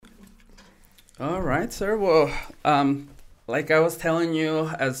All right, sir. Well, like I was telling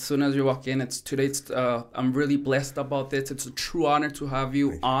you, as soon as you walk in, it's today. I'm really blessed about this. It's a true honor to have you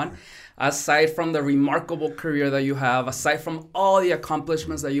Thank on. you. Aside from the remarkable career that you have, aside from all the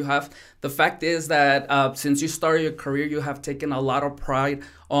accomplishments that you have, the fact is that since you started your career, you have taken a lot of pride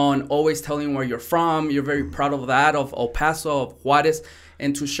on always telling where you're from. You're very proud of that, of El Paso, of Juarez,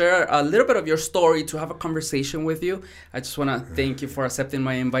 and to share a little bit of your story, to have a conversation with you. I just want to thank you for accepting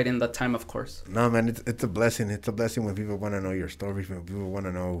my invite in that time, of course. No, man, it's a blessing. It's a blessing when people want to know your story, when people want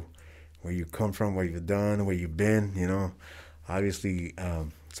to know where you come from, what you've done, where you've been. Obviously,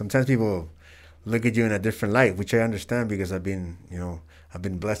 sometimes people look at you in a different light, which I understand because I've been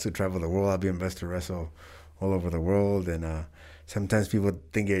blessed to travel the world. I've been blessed to wrestle all over the world, and sometimes people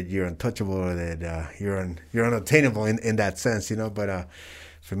think that you're untouchable or that you're unattainable in that sense, But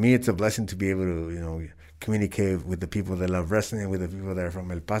for me, it's a blessing to be able to, communicate with the people that love wrestling and with the people that are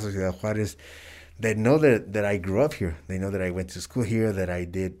from El Paso, Ciudad Juarez. They know that I grew up here. They know that I went to school here, that I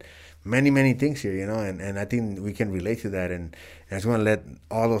did many, many things here, and I think we can relate to that. And I just want to let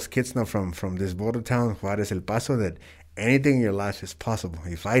all those kids know from this border town, Juarez, El Paso, that anything in your life is possible.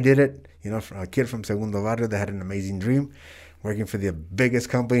 If I did it, a kid from Segundo Barrio that had an amazing dream, working for the biggest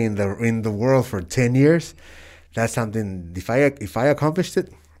company in the world for 10 years, that's something, if I accomplished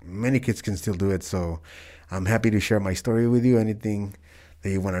it, many kids can still do it. So I'm happy to share my story with you. Anything that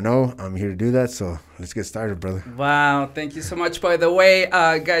you want to know, I'm here to do that. So let's get started, brother. Wow, thank you so much. By the way,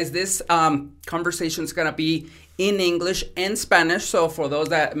 guys, this conversation is going to be in English and Spanish. So for those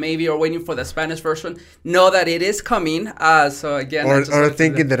that maybe are waiting for the Spanish version, know that it is coming. So again, or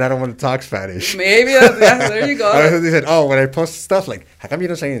thinking that I don't want to talk Spanish. Maybe there you go. They said, "Oh, when I post stuff, like, how come you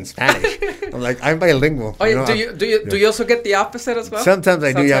don't say it in Spanish?" I'm like, I'm bilingual. Oh, yeah, do you also get the opposite as well? Sometimes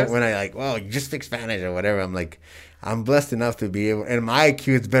I do. Yeah, when I you just speak Spanish or whatever. I'm like, I'm blessed enough to be able, and my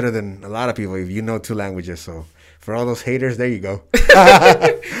IQ is better than a lot of people if you know two languages. So for all those haters, there you go.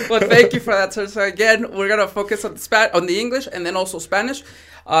 Well, thank you for that, sir. So again, we're gonna focus on the English and then also Spanish.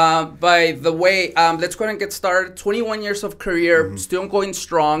 By the way, let's go ahead and get started. 21 years of career, still going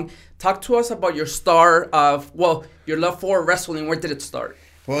strong. Talk to us about your your love for wrestling. Where did it start?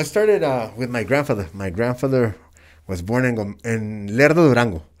 Well, it started with my grandfather. My grandfather was born in Lerdo,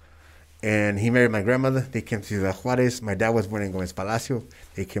 Durango. And he married my grandmother. They came to Ciudad Juarez. My dad was born in Gomez Palacio.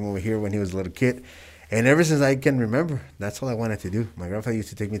 They came over here when he was a little kid. And ever since I can remember, that's all I wanted to do. My grandfather used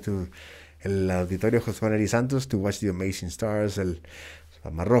to take me to El Auditorio José Manuel Santos to watch the Amazing Stars, El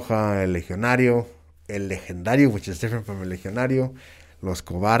Marroja, El Legionario, El Legendario, which is different from El Legionario, Los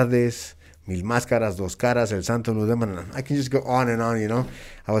Cobardes, Mil Máscaras, Dos Caras, El Santo Ludema. I can just go on and on,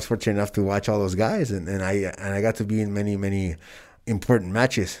 I was fortunate enough to watch all those guys, and I got to be in many, many important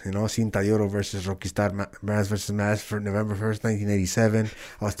matches, Cinta de Oro versus Rocky Star, Mass versus Mass for November 1st, 1987.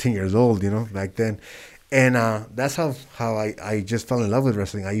 I was 10 years old, back then. And that's how I just fell in love with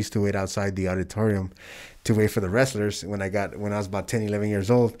wrestling. I used to wait outside the auditorium to wait for the wrestlers when I was about 10, 11 years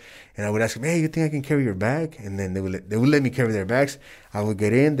old. And I would ask them, hey, you think I can carry your bag? And then they would let me carry their bags. I would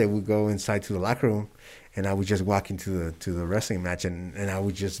get in, they would go inside to the locker room, and I would just walk into the wrestling match, and I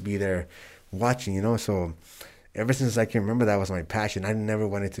would just be there watching, So ever since I can remember, that was my passion. I never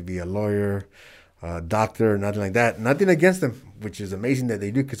wanted to be a lawyer, doctor, or nothing like that. Nothing against them, which is amazing that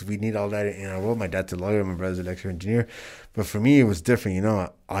they do, because we need all that in our world. My dad's a lawyer, my brother's an electrical engineer. But for me, it was different,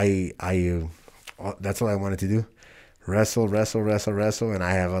 I that's all I wanted to do. Wrestle. And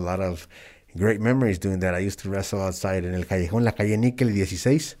I have a lot of great memories doing that. I used to wrestle outside in El Callejón, La Calle Níquel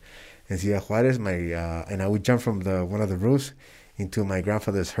 16, in Ciudad Juarez. And I would jump from one of the roofs into my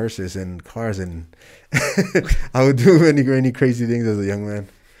grandfather's hearses and cars, and I would do any crazy things as a young man.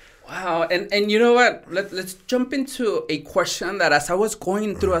 Wow, and you know what? Let's jump into a question that, as I was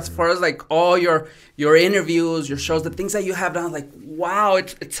going through, as far as like all your interviews, your shows, the things that you have done, like, wow,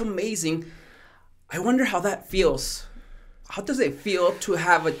 it's amazing. I wonder how that feels. How does it feel to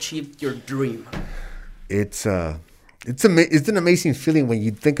have achieved your dream? It's an amazing feeling when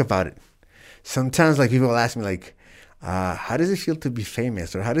you think about it. Sometimes, like, people ask me, like, how does it feel to be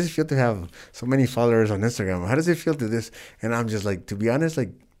famous? Or how does it feel to have so many followers on Instagram? Or how does it feel to this? And I'm just like, to be honest,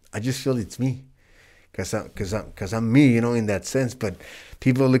 like, I just feel it's me. Because I'm me, in that sense. But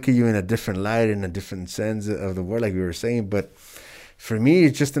people look at you in a different light, in a different sense of the word, like we were saying. But for me,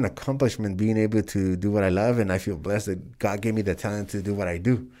 it's just an accomplishment, being able to do what I love. And I feel blessed that God gave me the talent to do what I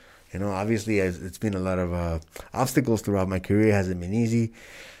do. Obviously, it's been a lot of obstacles throughout my career. It hasn't been easy.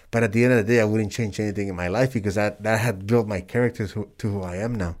 But at the end of the day, I wouldn't change anything in my life, because that had built my character to who I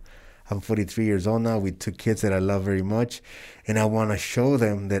am now. I'm 43 years old now with two kids that I love very much. And I want to show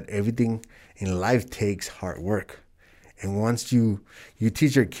them that everything in life takes hard work. And once you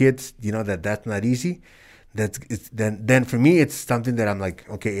teach your kids, that's not easy. Then for me, it's something that I'm like,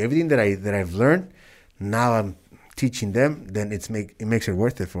 okay, everything that I've learned, now I'm teaching them. Then it makes it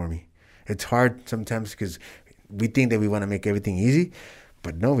worth it for me. It's hard sometimes because we think that we want to make everything easy,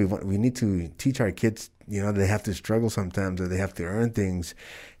 but no, we need to teach our kids. They have to struggle sometimes, or they have to earn things.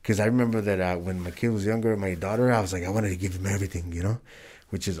 Because I remember that when my kid was younger, my daughter, I was like, I wanted to give him everything,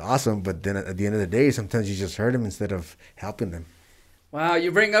 which is awesome. But then at the end of the day, sometimes you just hurt them instead of helping them. Wow,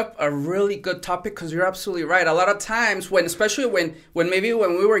 you bring up a really good topic because you're absolutely right. A lot of times, especially when maybe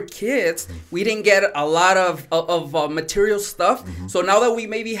when we were kids, we didn't get a lot of material stuff. Mm-hmm. So now that we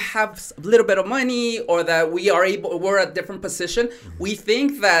maybe have a little bit of money, or that we're at a different position, we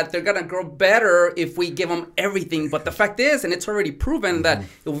think that they're gonna grow better if we give them everything. But the fact is, and it's already proven, that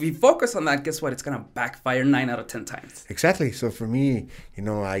if we focus on that, guess what? It's gonna backfire 9 out of 10 times. Exactly. So for me,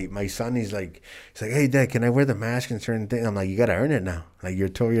 my son is like, hey, Dad, can I wear the mask and certain things? I'm like, you gotta earn it now. Like, you're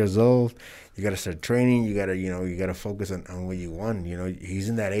 12 years old, you got to start training. You got to focus on what you want. He's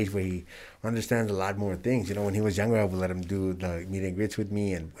in that age where he understands a lot more things. When he was younger, I would let him do the meet and greets with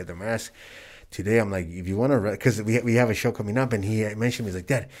me and with the mask. Today, I'm like, if you want to, because we have a show coming up, and he mentioned me, he's like,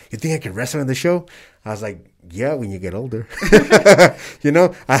 Dad, you think I can wrestle on the show? I was like, yeah, when you get older.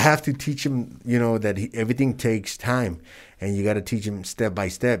 I have to teach him, that everything takes time, and you got to teach him step by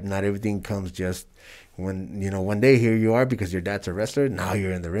step. Not everything comes just one day here you are because your dad's a wrestler. Now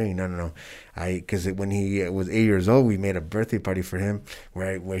you're in the ring. No. Because when he was 8 years old, we made a birthday party for him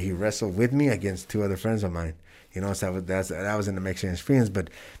where he wrestled with me against 2 other friends of mine. So that was an Mexican experience, but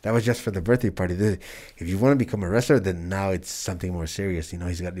that was just for the birthday party. If you want to become a wrestler, then now it's something more serious.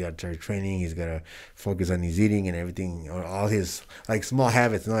 He's got to start training. He's got to focus on his eating and everything, or all his like small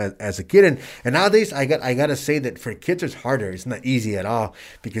habits. As a kid, and nowadays I gotta say that for kids it's harder. It's not easy at all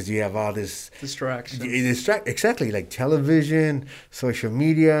because you have all this distraction. Exactly, like television, social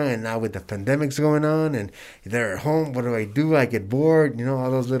media, and now with the pandemics going on, and they're at home. What do? I get bored.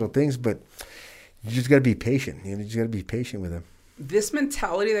 All those little things, but you just got to be patient. You just got to be patient with them. This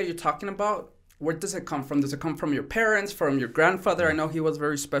mentality that you're talking about, where does it come from? Does it come from your parents, from your grandfather? I know he was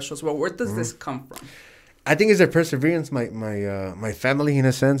very special as well. Where does this come from? I think it's a perseverance. My family, in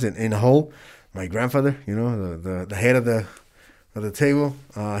a sense, in a whole. My grandfather, the head of the table.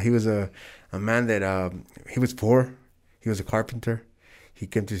 He was a man that he was poor. He was a carpenter. He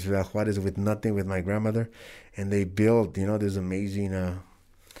came to Ciudad Juarez with nothing with my grandmother, and they built this amazing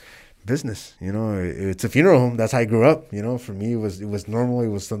business. It's a funeral home. That's how I grew up. For me, it was normal. It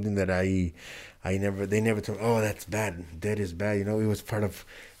was something that they never told, oh, that's bad, dead is bad. It was part of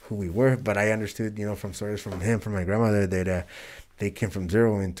who we were. But I understood, from stories from him, from my grandmother, that they came from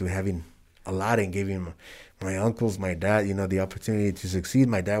zero into having a lot, and giving my uncles, my dad, the opportunity to succeed.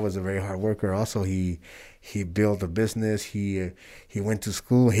 My dad was a very hard worker. Also, he built a business. He went to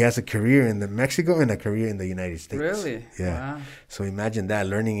school. He has a career in Mexico and a career in the United States. Really? Yeah. Wow. So imagine that,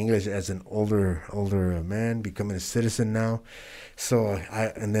 learning English as an older man, becoming a citizen now. So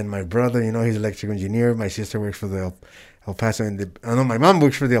and then my brother, he's an electrical engineer. My sister works for the El Paso. My mom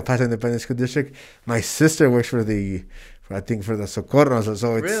works for the El Paso Independent School District. My sister works for the Socorros.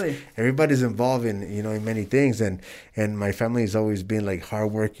 So it's really? Everybody's involved in in many things, and my family has always been like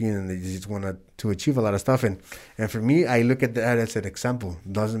hardworking, and they just want to achieve a lot of stuff. And for me, I look at that as an example.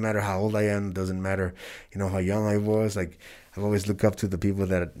 Doesn't matter how old I am. Doesn't matter how young I was. Like, I've always looked up to the people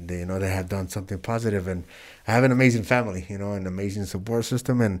that that have done something positive, and I have an amazing family, an amazing support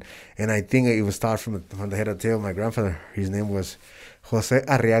system, and I think it was taught from the head of tail. My grandfather, his name was Jose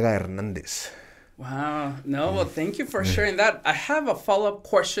Arriaga Hernandez. Wow. No, well, thank you for sharing that. I have a follow-up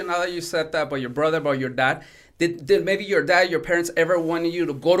question now that you said that about your brother, about your dad. Did maybe your dad, your parents ever wanted you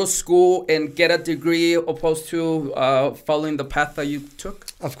to go to school and get a degree opposed to following the path that you took?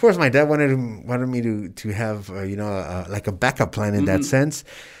 Of course, my dad wanted me to have, like a backup plan in that sense.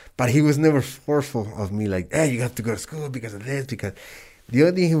 But he was never forceful of me, like, hey, you have to go to school because of this. Because the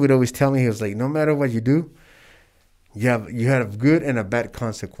other thing he would always tell me, he was like, no matter what you do, you have a good and a bad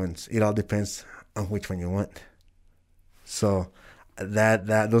consequence. It all depends on which one you want. So that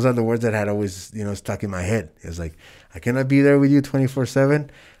those are the words that had always stuck in my head. It was like, I cannot be there with you 24/7.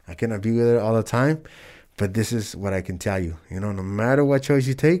 I cannot be there all the time, but this is what I can tell you. No matter what choice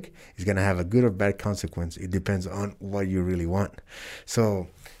you take, it's gonna have a good or bad consequence. It depends on what you really want. So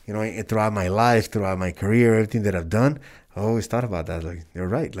throughout my life, throughout my career, everything that I've done, I always thought about that. Like, you're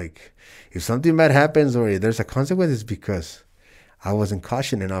right. Like, if something bad happens or if there's a consequence, it's because I wasn't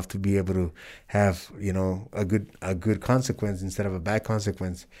cautioned enough to be able to have, a good consequence instead of a bad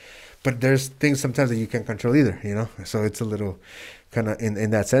consequence. But there's things sometimes that you can't control either. So it's a little kind of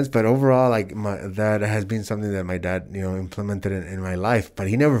in that sense. But overall, like that has been something that my dad, implemented in my life. But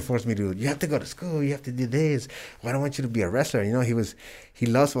he never forced me to. You have to go to school. You have to do this. Well, I don't want you to be a wrestler. He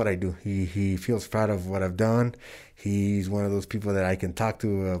loves what I do. He feels proud of what I've done. He's one of those people that I can talk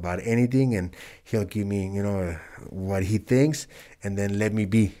to about anything, and he'll give me, what he thinks, and then let me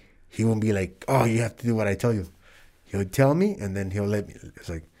be. He won't be like, oh, you have to do what I tell you. He'll tell me, and then he'll let me. It's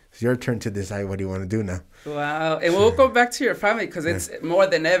like, it's your turn to decide what you want to do now. Wow. And we'll go back to your family, because it's more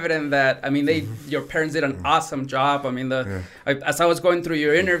than evident that, your parents did an awesome job. As I was going through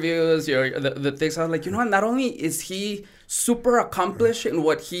your interviews, the things, I was like, not only is he super accomplished in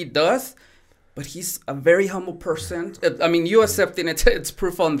what he does, but he's a very humble person. You accepting it, it's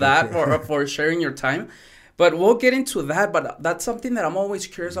proof on that for sharing your time. But we'll get into that. But that's something that I'm always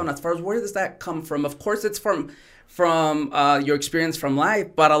curious on, as far as where does that come from? Of course, it's from your experience from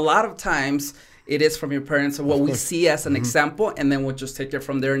life, but a lot of times it is from your parents and what we see as an example, and then we'll just take it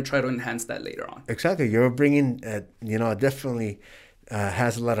from there and try to enhance that later on. Exactly. You're bringing, definitely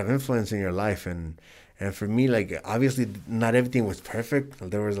has a lot of influence in your life. And for me, like, obviously not everything was perfect.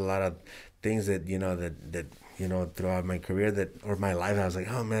 There was a lot of things that, throughout my career or my life, I was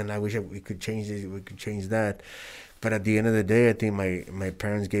like, oh man, I wish we could change this, we could change that. But at the end of the day, I think my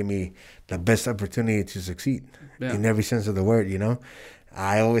parents gave me the best opportunity to succeed in every sense of the word,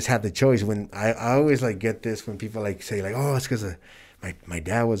 I always had the choice. When I always get this when people say oh, it's because my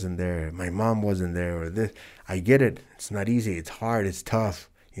dad wasn't there, my mom wasn't there, or this. I get it. It's not easy. It's hard. It's tough.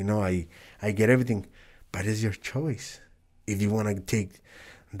 I get everything. But it's your choice if you want to take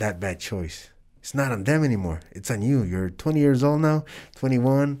that bad choice. It's not on them anymore. It's on you. You're 20 years old now,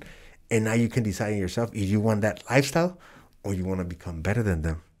 21. And now you can decide yourself if you want that lifestyle or you want to become better than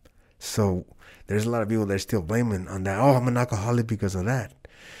them. So there's a lot of people that are still blaming on that. Oh, I'm an alcoholic because of that.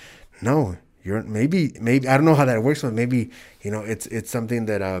 No, you're maybe I don't know how that works, but maybe it's something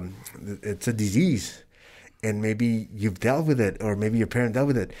that it's a disease, and maybe you've dealt with it, or maybe your parent dealt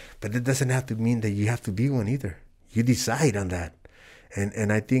with it. But that doesn't have to mean that you have to be one either. You decide on that,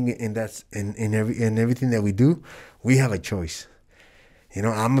 and I think in everything that we do, we have a choice.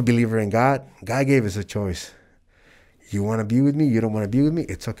 I'm a believer in God. God gave us a choice. You want to be with me? You don't want to be with me?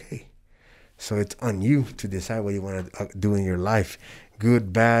 It's okay. So it's on you to decide what you want to do in your life.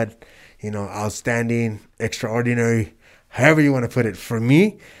 Good, bad, outstanding, extraordinary, however you want to put it. For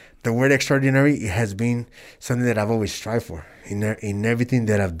me, the word extraordinary has been something that I've always strived for in everything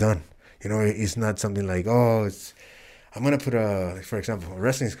that I've done. It's not something like, I'm going to put for example, a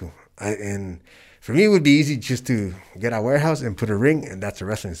wrestling school. And for me, it would be easy just to get a warehouse and put a ring, and that's a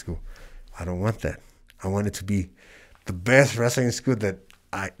wrestling school. I don't want that. I want it to be the best wrestling school that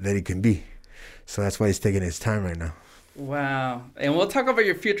it can be. So that's why it's taking its time right now. Wow. And we'll talk about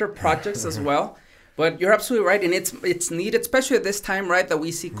your future projects as well. But you're absolutely right. And it's needed, especially at this time, right, that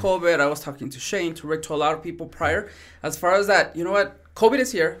we see COVID. I was talking to Shane, to Rick, to a lot of people prior. As far as that, COVID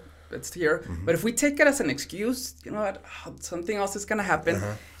is here. It's here. Mm-hmm. But if we take it as an excuse, something else is going to happen.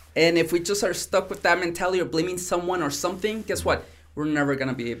 Uh-huh. And if we just are stuck with that mentality of blaming someone or something, guess what? We're never going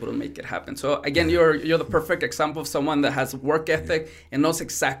to be able to make it happen. So again, you're the perfect example of someone that has work ethic and knows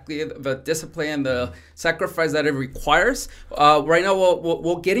exactly the discipline and the sacrifice that it requires. Right now,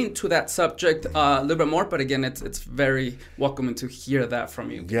 we'll get into that subject a little bit more. But again, it's very welcoming to hear that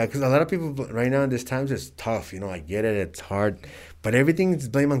from you. Yeah, because a lot of people right now in these times, it's tough. I get it. It's hard. But everything is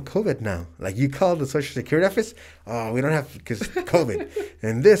blamed on COVID now. Like, you call the Social Security office, oh, we don't have, because COVID.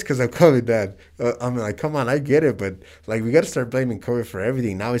 And this because of COVID, Dad. I'm like, come on, I get it. But, we got to start blaming COVID for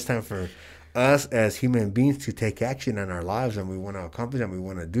everything. Now it's time for us as human beings to take action in our lives, and we want to accomplish and we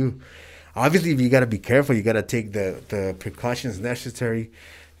want to do. Obviously, you got to be careful. You got to take the precautions necessary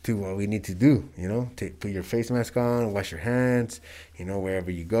to what we need to do. Put your face mask on, wash your hands, wherever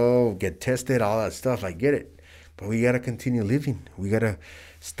you go, get tested, all that stuff. I get it. But we got to continue living. We got to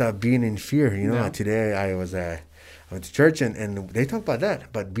stop being in fear. Today I went to church and they talk about that,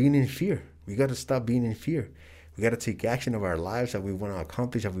 about being in fear. We got to stop being in fear. We got to take action of our lives that we want to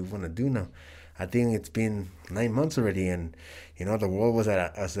accomplish, that we want to do now. I think it's been 9 months already, and, the world was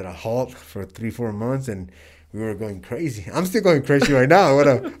at a halt for 3-4 months, and we were going crazy. I'm still going crazy right now.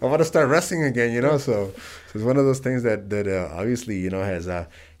 I want to start wrestling again, So it's one of those things that obviously, has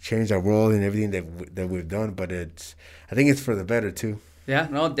changed our world and everything that we've done. But I think it's for the better too. Yeah,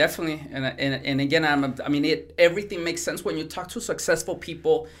 no, definitely. And again, everything makes sense when you talk to successful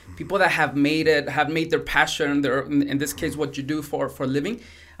people that have made their passion, in this case, what you do for a living.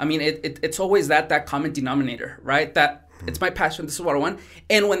 It's always that common denominator, right? That It's my passion. This is what I want.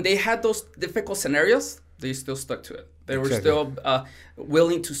 And when they had those difficult scenarios, they still stuck to it. They were still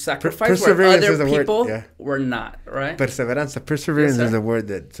willing to sacrifice where other people were not, right? Perseverance. Perseverance is a word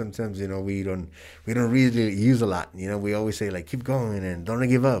that sometimes, you know, we don't really use a lot. You know, we always say, like, keep going and don't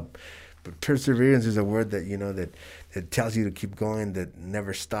give up. But perseverance is a word that, you know, that tells you to keep going, that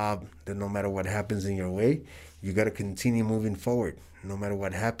never stop, that no matter what happens in your way, you got to continue moving forward. No matter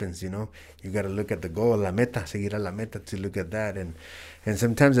what happens, you know, you got to look at the goal, la meta, seguir a la meta, to look at that. And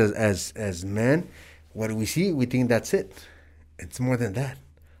sometimes as men, what do we see? We think that's it. It's more than that.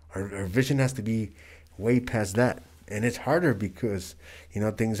 Our vision has to be way past that. And it's harder because, you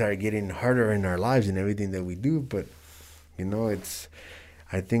know, things are getting harder in our lives and everything that we do. But, you know,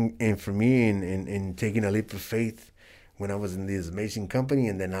 I think, and for me, in taking a leap of faith when I was in this amazing company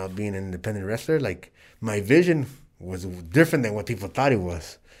and then now being an independent wrestler, like, my vision was different than what people thought it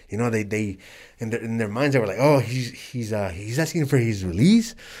was. You know, they in their minds, they were like, oh, he's asking for his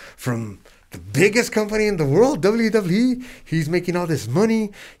release from the biggest company in the world, WWE. He's making all this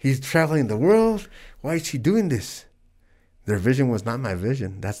money. He's traveling the world. Why is he doing this? Their vision was not my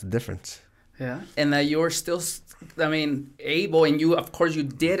vision. That's the difference. Yeah. And that you're still, I mean, able, and you, of course, you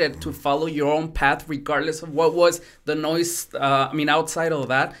did it to follow your own path, regardless of what was the noise, outside of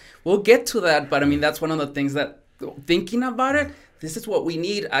that. We'll get to that, but I mean, that's one of the things that, thinking about it, this is what we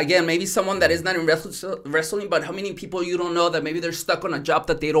need. Again, maybe someone that is not in wrestling, but how many people you don't know that maybe they're stuck on a job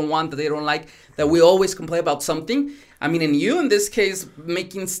that they don't want, that they don't like, that we always complain about something. I mean, and you, in this case,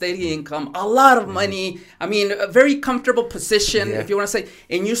 making steady income, a lot of money. I mean, a very comfortable position, if you want to say.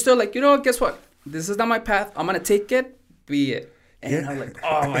 And you're still like, you know what, guess what? This is not my path. I'm going to take it, be it. And I'm like,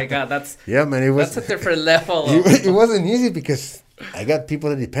 oh, my God, that's man, that's a different level. It wasn't easy because I got people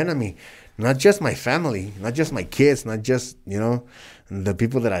that depend on me. Not just my family, not just my kids, not just, you know, the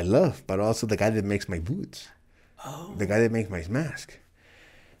people that I love, but also the guy that makes my boots, the guy that makes my mask,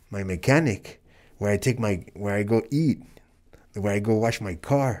 my mechanic, where I go eat, where I go wash my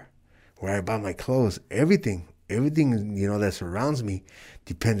car, where I buy my clothes, everything, you know, that surrounds me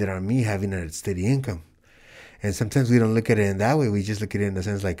depended on me having a steady income. And sometimes we don't look at it in that way. We just look at it in the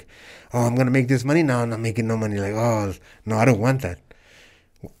sense like, oh, I'm going to make this money. Now I'm not making no money. Like, oh, no, I don't want that.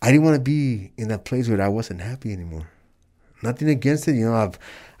 I didn't want to be in that place where I wasn't happy anymore. Nothing against it, you know.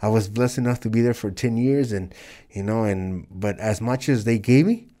 I was blessed enough to be there for 10 years, and you know, but as much as they gave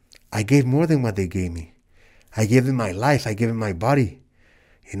me, I gave more than what they gave me. I gave them my life. I gave them my body.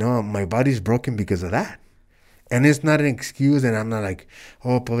 You know, my body's broken because of that, and it's not an excuse. And I'm not like,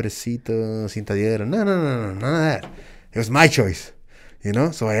 oh, pobrecito, cintadero. No, none of that. It was my choice, you know.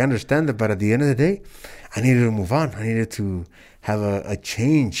 So I understand that, but at the end of the day, I needed to move on. I needed to have a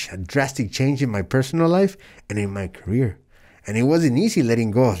change, a drastic change in my personal life and in my career. And it wasn't easy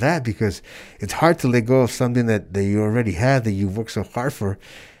letting go of that because it's hard to let go of something that you already had, that you worked so hard for,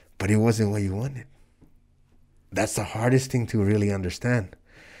 but it wasn't what you wanted. That's the hardest thing to really understand.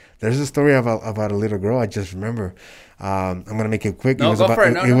 There's a story about a little girl I just remember. I'm going to make it quick. No,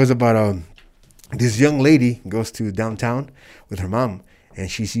 it was about this young lady goes to downtown with her mom,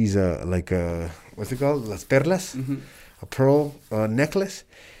 and she sees what's it called? Las Perlas? Mm-hmm. A pearl necklace,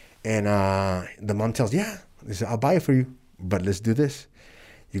 and the mom tells, they said, I'll buy it for you, but let's do this.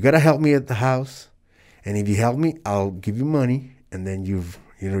 You gotta help me at the house, and if you help me, I'll give you money, and then you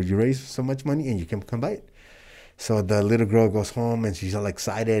raise so much money, and you can come buy it. So the little girl goes home, and she's all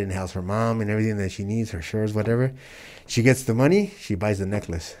excited and helps her mom and everything that she needs, her shirts, whatever. She gets the money, she buys the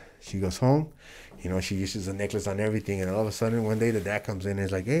necklace. She goes home, you know, she uses the necklace on everything, and all of a sudden one day the dad comes in and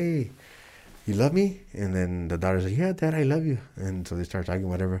is like, hey, you love me? And then the daughter's like, yeah, Dad, I love you. And so they start talking,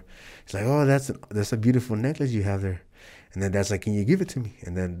 whatever. It's like, oh, that's a beautiful necklace you have there. And then Dad's like, can you give it to me?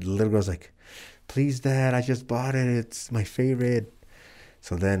 And then the little girl's like, please, Dad, I just bought it. It's my favorite.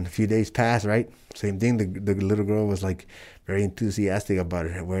 So then a few days pass, right? Same thing. The little girl was like very enthusiastic about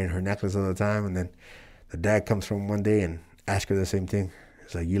it, wearing her necklace all the time. And then the dad comes home one day and asks her the same thing.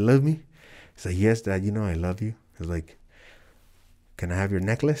 He's like, you love me? He's like, yes, Dad, you know I love you. He's like, can I have your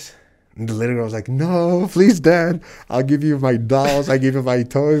necklace? And the little girl was like, no, please, Dad. I'll give you my dolls. I give you my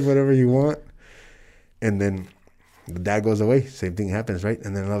toys, whatever you want. And then the dad goes away. Same thing happens, right?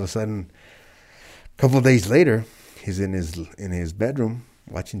 And then all of a sudden, a couple of days later, he's in his bedroom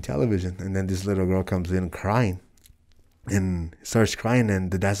watching television. And then this little girl comes in crying and starts crying.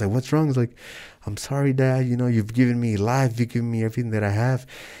 And the dad's like, what's wrong? He's like, I'm sorry, Dad. You know, you've given me life. You've given me everything that I have.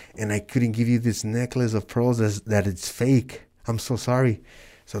 And I couldn't give you this necklace of pearls that it's fake. I'm so sorry.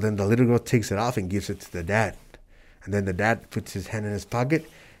 So then the little girl takes it off and gives it to the dad. And then the dad puts his hand in his pocket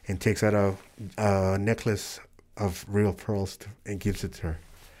and takes out a necklace of real pearls and gives it to her.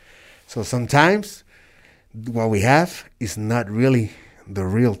 So sometimes what we have is not really the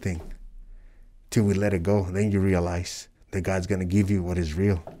real thing till we let it go. Then you realize that God's going to give you what is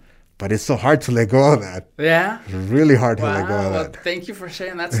real. But it's so hard to let go of that. Yeah. It's really hard to Wow. let go of Well, that. thank you for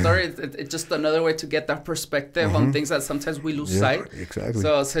sharing that story. It's just another way to get that perspective on things that sometimes we lose sight. Exactly.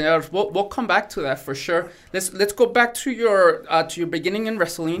 So, Senor, we'll come back to that for sure. Let's go back to your beginning in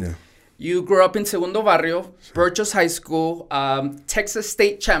wrestling. Yeah. You grew up in Segundo Barrio, Burchos High School, Texas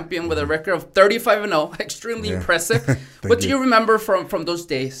state champion with a record of 35-0. Extremely impressive. What do you remember from those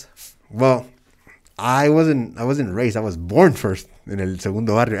days? Well, I wasn't raised. I was born first in El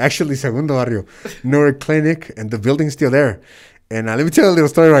Segundo Barrio. Actually, Segundo Barrio, Newark Clinic, and the building's still there. And let me tell you a little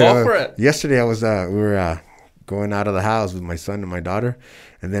story. Go for it. Yesterday, I was we were going out of the house with my son and my daughter,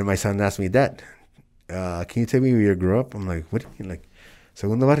 and then my son asked me, "Dad, can you tell me where you grew up?" I'm like, "What do you mean, like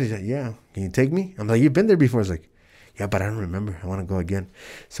Segundo Barrio?" He's like, "Yeah, can you take me?" I'm like, "You've been there before." He's like, "Yeah, but I don't remember. I want to go again."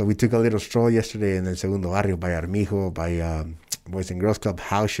 So we took a little stroll yesterday in El Segundo Barrio by Armijo, by Boys and Girls Club,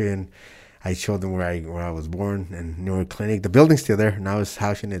 Haushin. I showed them where I was born and Newark Clinic. The building's still there. Now it's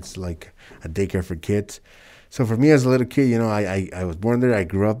Haushin. It's like a daycare for kids. So for me as a little kid, you know, I was born there. I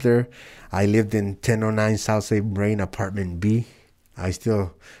grew up there. I lived in 1009 South St. Brain, apartment B. You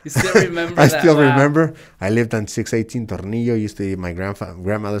still remember I that? still Wow. remember. I lived on 618 Tornillo. Used to be my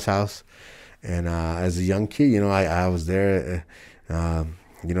grandmother's house. And as a young kid, you know, I was there.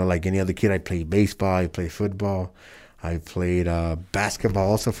 You know, like any other kid, I played baseball. I played football. I played basketball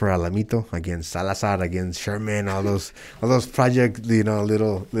also for Alamito against Salazar, against Sherman, all those project, you know,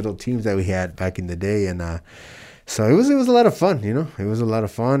 little teams that we had back in the day, and so it was a lot of fun, you know. It was a lot of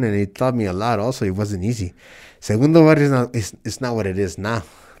fun, and it taught me a lot. Also, it wasn't easy. Segundo Barrio it's not what it is now.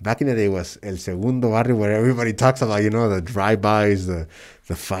 Back in the day, it was El Segundo Barrio, where everybody talks about, you know, the drive-bys, the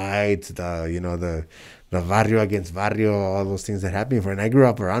fights, the barrio against barrio, all those things that happened before. And I grew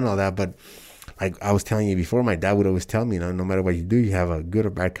up around all that, but like I was telling you before, my dad would always tell me, you know, no matter what you do, you have a good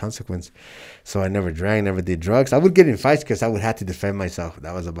or bad consequence. So I never drank, never did drugs. I would get in fights because I would have to defend myself.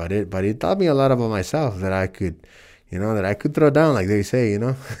 That was about it. But it taught me a lot about myself that I could, you know, that I could throw down, like they say, you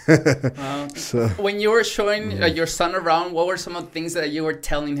know. So when you were showing your son around, what were some of the things that you were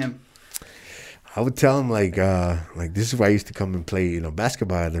telling him? I would tell him like this is where I used to come and play, you know,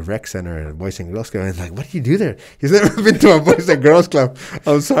 basketball at the rec center and Boys and Girls Club. And he's like, what do you do there? He's never been to a Boys and Girls Club.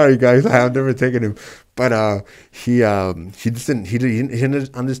 I'm sorry, guys, I have never taken him. But he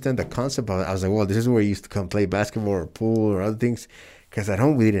didn't understand the concept of it. I was like, well, this is where you used to come play basketball or pool or other things, because at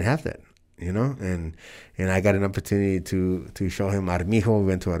home we didn't have that, you know. And I got an opportunity to show him Armijo. We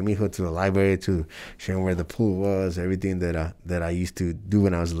went to Armijo, to the library, to show him where the pool was, everything that I used to do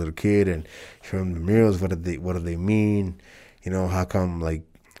when I was a little kid, and show him the murals. What do they mean? You know, how come, like,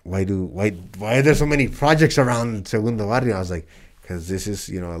 why are there so many projects around Segundo Barrio? I was like, because this is,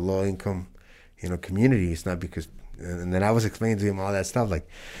 you know, a low income, you know, community. It's not because, and then I was explaining to him all that stuff, like,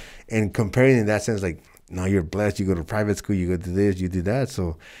 and comparing in that sense, like, now you're blessed, you go to private school, you go to this, you do that.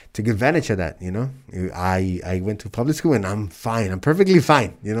 So take advantage of that, you know. I went to public school and I'm fine. I'm perfectly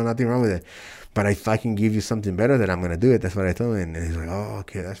fine. You know, nothing wrong with it. But if I can give you something better, then I'm going to do it. That's what I told him. And he's like, oh,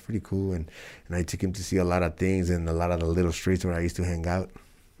 okay, that's pretty cool. And I took him to see a lot of things and a lot of the little streets where I used to hang out.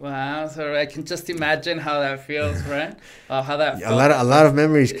 Wow, so I can just imagine how that feels, right? How that felt. A lot of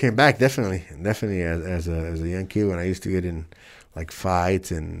memories came back, definitely as a young kid when I used to get in like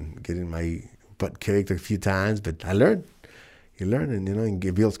fights and getting my butt kicked a few times, but I learned. You learn, and you know, and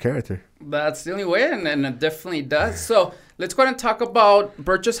it builds character. That's the only way, and it definitely does. So let's go ahead and talk about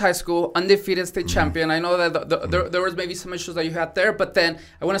Burchos High School, undefeated state champion. I know that there was maybe some issues that you had there, but then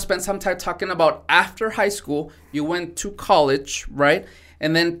I want to spend some time talking about after high school. You went to college, right?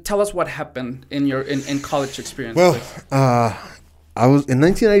 And then tell us what happened in your in college experience. Well, I was in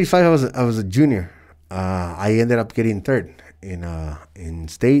 1995. I was a junior. I ended up getting third in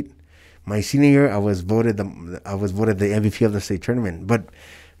state. My senior year, I was voted the MVP of the state tournament. But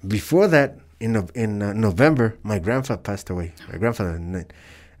before that, in November, my grandfather passed away. My grandfather,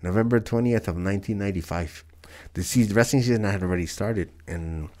 November 20th of 1995. The wrestling season had already started,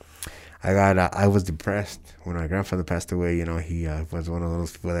 and I was depressed when my grandfather passed away. You know, he was one of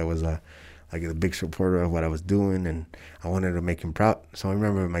those people that was like a big supporter of what I was doing, and I wanted to make him proud. So I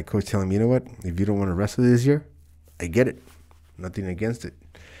remember my coach telling me, you know what, if you don't want to wrestle this year, I get it. Nothing against it.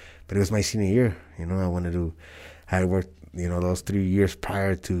 But it was my senior year, you know. I had worked, you know, those 3 years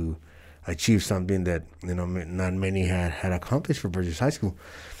prior to achieve something that, you know, not many had accomplished for Burgess High School.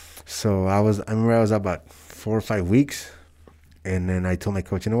 So I remember I was about 4 or 5 weeks, and then I told my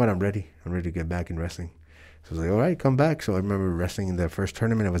coach, you know what, I'm ready to get back in wrestling. So I was like, all right, come back. So I remember wrestling in the first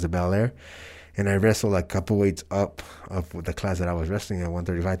tournament. It was at Bel Air, and I wrestled a couple weights up of the class that I was wrestling at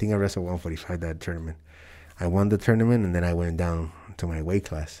 135. I think I wrestled 145 that tournament. I won the tournament, and then I went down to my weight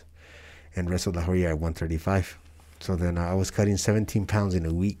class and wrestled the whole year at 135. So then I was cutting 17 pounds in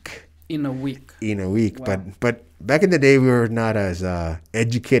a week. In a week. Wow. But back in the day, we were not as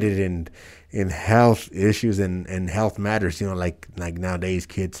educated in health issues and health matters. Like nowadays,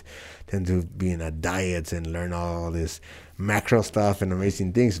 kids tend to be in diets and learn all this macro stuff and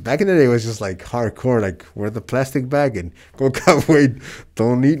amazing things. Back in the day, it was just like hardcore, like wear the plastic bag and go cut weight,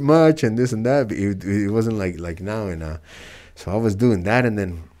 don't eat much and this and that. But it wasn't like now. And so I was doing that, and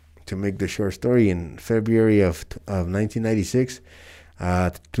then to make the short story, in February of 1996.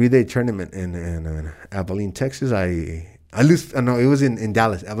 3-day tournament in Abilene, Texas. I lose. No, it was in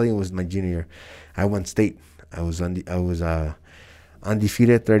Dallas. Abilene was my junior year. I won state. I was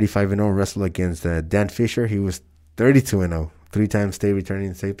undefeated, 35-0. Wrestled against Dan Fisher. He was 32-0, 3-time state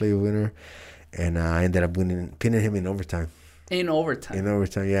returning state play winner, and I ended up pinning him in overtime. In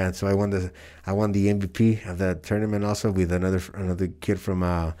overtime, yeah. And so I won the MVP of that tournament also with another kid from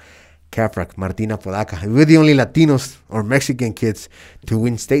Caprac, Martina Podaca. We were the only Latinos or Mexican kids to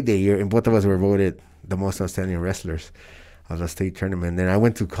win state that year, and both of us were voted the most outstanding wrestlers of the state tournament. Then I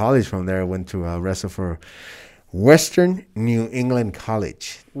went to college from there. I went to wrestle for Western New England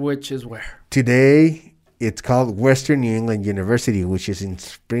College. Which is where? Today, it's called Western New England University, which is in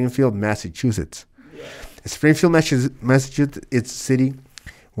Springfield, Massachusetts. Yeah. Springfield, Massachusetts, it's a city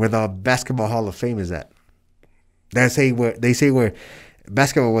where the Basketball Hall of Fame is at. They say where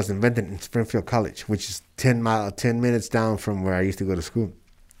basketball was invented in Springfield College, which is 10 minutes down from where I used to go to school.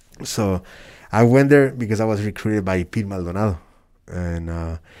 So I went there because I was recruited by Pete Maldonado.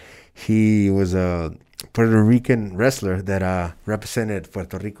 And he was a Puerto Rican wrestler that represented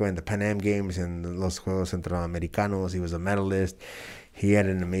Puerto Rico in the Pan Am Games and Los Juegos Centroamericanos. He was a medalist. He had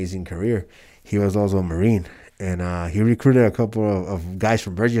an amazing career. He was also a Marine. And he recruited a couple of guys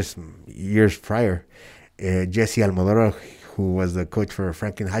from Burgess years prior. Jesse Almodoro, who was the coach for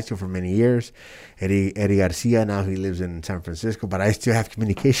Franklin High School for many years. Eddie Garcia, now he lives in San Francisco, but I still have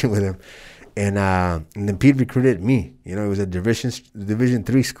communication with him. And then Pete recruited me. It was a Division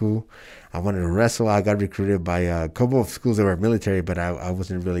III school. I wanted to wrestle. I got recruited by a couple of schools that were military, but I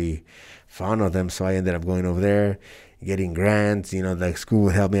wasn't really fond of them, so I ended up going over there, getting grants. The school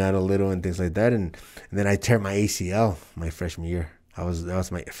would help me out a little and things like that. And then I tear my ACL my freshman year. That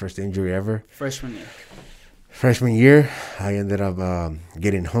was my first injury ever. Freshman year, I ended up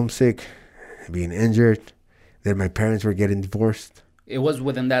getting homesick, being injured. Then my parents were getting divorced. It was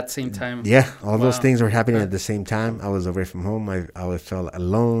within that same time? Yeah, all those things were happening at the same time. I was away from home. I felt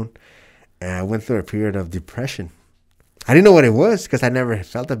alone. And I went through a period of depression. I didn't know what it was because I never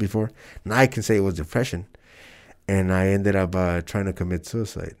felt that before. Now I can say it was depression. And I ended up trying to commit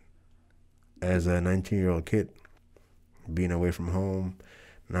suicide as a 19-year-old kid, being away from home,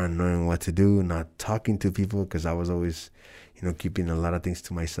 not knowing what to do, not talking to people because I was always, keeping a lot of things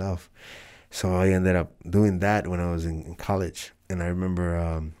to myself. So I ended up doing that when I was in college. And I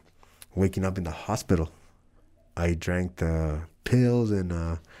remember waking up in the hospital. I drank the pills and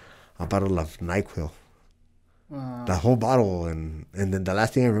a bottle of NyQuil. Wow. The whole bottle. And then the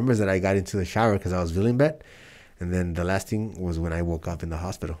last thing I remember is that I got into the shower because I was feeling bad. And then the last thing was when I woke up in the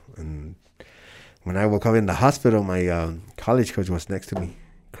hospital. And when I woke up in the hospital, my college coach was next to me,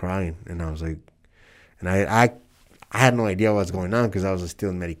 crying, and I was like, and I had no idea what was going on because I was still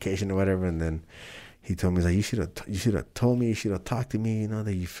in medication or whatever. And then he told me, he's like, you should have told me, you should have talked to me,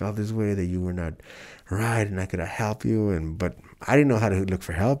 that you felt this way, that you were not right, and I could have helped you. But I didn't know how to look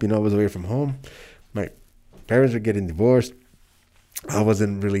for help. I was away from home. My parents were getting divorced. I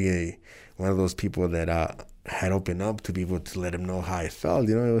wasn't really one of those people that had opened up to people to let them know how I felt.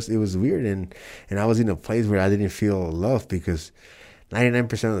 It was weird, and I was in a place where I didn't feel loved because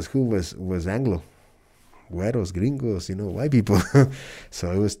 99% of the school was Anglo, güeros, gringos, white people.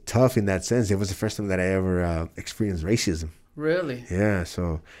 So it was tough in that sense. It was the first time that I ever experienced racism. Really? Yeah.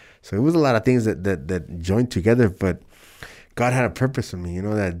 So it was a lot of things that joined together, but God had a purpose for me.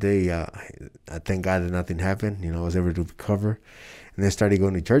 That day, I thank God that nothing happened. I was able to recover, and then started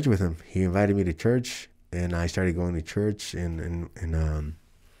going to church with him. He invited me to church, and I started going to church in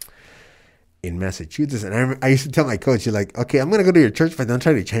Massachusetts. And I used to tell my coach, you're like, okay, I'm going to go to your church, but don't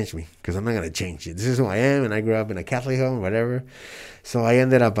try to change me because I'm not going to change you. This is who I am, and I grew up in a Catholic home, whatever. So I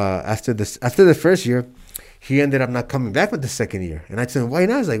ended up, after the first year, he ended up not coming back with the second year. And I told him, why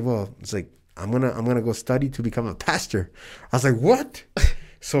not? It's like, I'm gonna go study to become a pastor. I was like, what?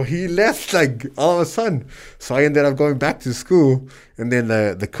 So he left all of a sudden. So I ended up going back to school. And then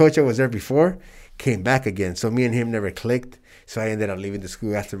the coach I was there before came back again. So me and him never clicked. So I ended up leaving the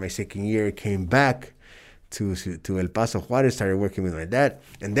school after my second year, came back to El Paso, Juarez, started working with my dad.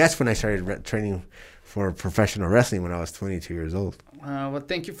 And that's when I started training for professional wrestling when I was 22 years old. Well,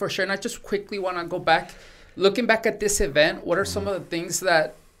 thank you for sharing. I just quickly want to go back. Looking back at this event, what are some of the things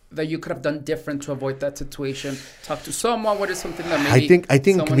that you could have done different to avoid that situation? Talk to someone. What is something that maybe I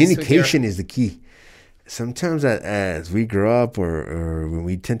think communication is the key. Sometimes as we grow up or when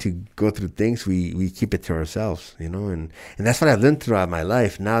we tend to go through things, we keep it to ourselves, you know, and that's what I've learned throughout my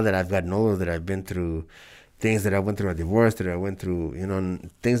life. Now that I've gotten older, that I've been through things, that I went through a divorce, that I went through, you know,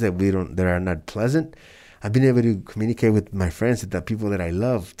 things that that are not pleasant, I've been able to communicate with my friends, with the people that I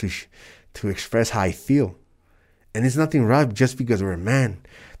love, to express how I feel. And it's nothing wrong just because we're a man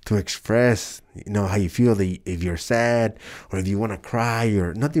to express, you know, how you feel, if you're sad or if you want to cry,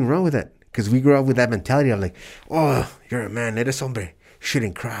 or nothing wrong with that. Because we grew up with that mentality of like, oh, you're a man, eres hombre, you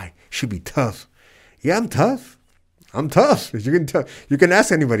shouldn't cry, you should be tough. Yeah, I'm tough. You can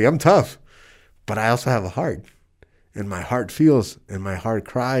ask anybody, I'm tough. But I also have a heart. And my heart feels, and my heart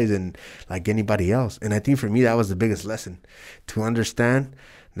cries, and like anybody else. And I think for me, that was the biggest lesson. To understand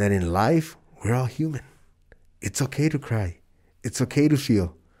that in life, we're all human. It's okay to cry. It's okay to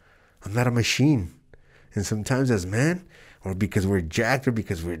feel. I'm not a machine. And sometimes as men, or because we're jacked, or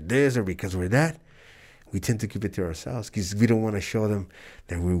because we're this, or because we're that, we tend to keep it to ourselves because we don't want to show them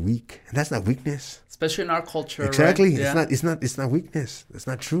that we're weak. And that's not weakness. Especially in our culture, exactly. Right? Yeah. It's not weakness. That's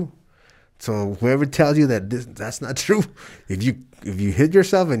not true. So whoever tells you that that's not true, if you hit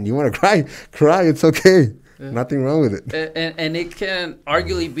yourself and you want to cry, it's okay. Yeah. Nothing wrong with it. And it can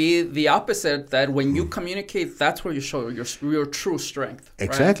arguably be the opposite, that when you communicate, that's where you show your true strength.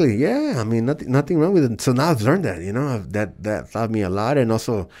 Exactly. Right? Yeah. I mean, nothing wrong with it. So now I've learned that, you know, that taught me a lot, and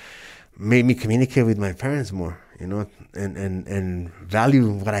also made me communicate with my parents more, you know, and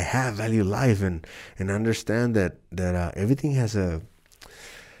value what I have, value life, and understand that everything has a,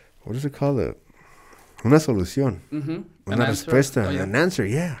 what is it called? Una solución. Mm-hmm. Una respuesta. An answer,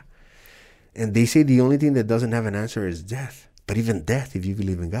 yeah. And they say the only thing that doesn't have an answer is death. But even death, if you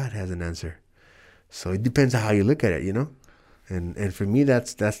believe in God, has an answer. So it depends on how you look at it, you know? And for me,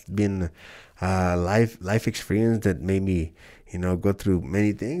 that's been a life experience that made me, you know, go through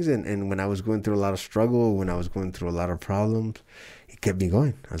many things. And when I was going through a lot of struggle, when I was going through a lot of problems, it kept me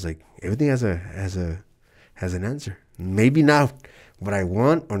going. I was like, everything has an answer. Maybe not what I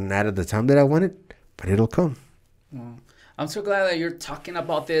want, or not at the time that I want it, but it'll come. Wow. I'm so glad that you're talking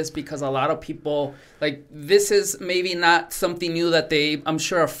about this, because a lot of people, like, this is maybe not something new that I'm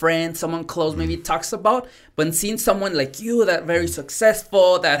sure a friend, someone close maybe talks about, but seeing someone like you, that very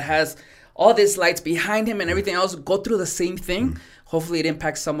successful, that has all these lights behind him and everything else, go through the same thing, hopefully it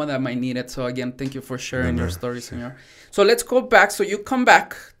impacts someone that might need it. So again, thank you for sharing your story, Senor. So let's go back. So you come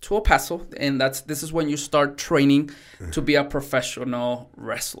back to El Paso, and this is when you start training to be a professional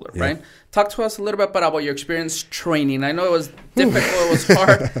wrestler, right? Talk to us a little bit about your experience training. I know it was difficult, it was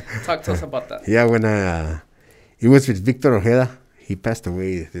hard. Talk to us about that. Yeah, when it was with Victor Ojeda. He passed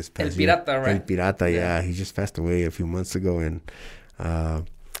away this past year. El Pirata, right? El Pirata, yeah. He just passed away a few months ago, and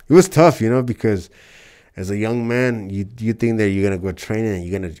it was tough, you know, because as a young man, you think that you're going to go training, and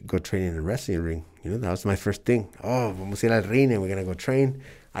you're going to go train in a wrestling ring. You know, that was my first thing. Oh, vamos a ir al ring, and we're going to go train.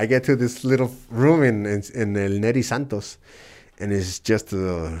 I get to this little room in El Neri Santos, and it's just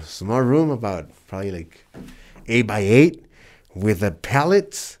a small room, about probably like 8 by 8, with the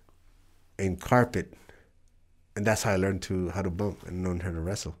pallets and carpet. And that's how I learned how to bump and learn how to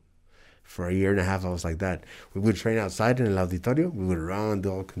wrestle. For a year and a half, I was like that. We would train outside in El Auditorio. We would run,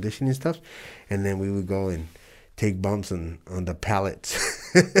 do all conditioning stuff. And then we would go and take bumps on the pallets.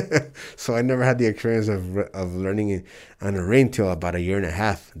 So I never had the experience of learning on a ring till about a year and a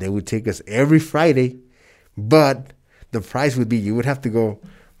half. They would take us every Friday, but the price would be you would have to go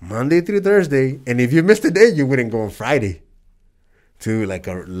Monday through Thursday, and if you missed a day, you wouldn't go on Friday to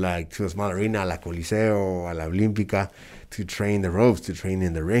to a small arena, La Coliseo, a La Olímpica, to train the ropes, to train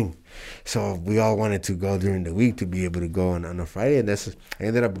in the ring. So we all wanted to go during the week to be able to go on a Friday, and I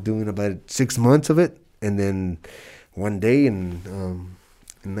ended up doing about 6 months of it. And then one day in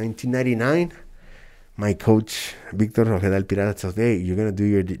 1999, my coach, Victor Ojeda El Pirata, said, hey, you're going to do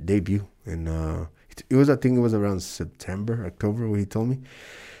your debut. And I think it was around September, October, when he told me.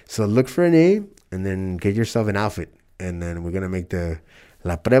 So look for a name, and then get yourself an outfit. And then we're going to make the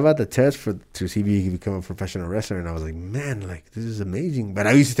test to see if you can become a professional wrestler. And I was like, man, like, this is amazing. But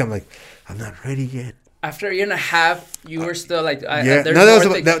I used to tell him, like, I'm not ready yet. After a year and a half, you were still like, yeah. No, that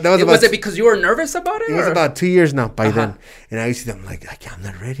was was it because you were nervous about it? It was about 2 years now by then. And I used to tell him, like, I'm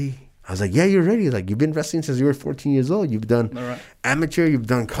not ready. I was like, yeah, you're ready. Like, you've been wrestling since you were 14 years old. You've done amateur, you've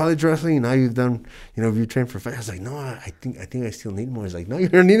done college wrestling. Now you've done, you trained for fight. I was like, no, I think I still need more. He's like, no, you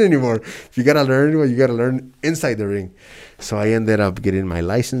don't need any more. If you got to learn, you got to learn inside the ring. So I ended up getting my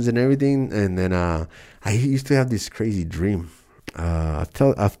license and everything. And then I used to have this crazy dream. I've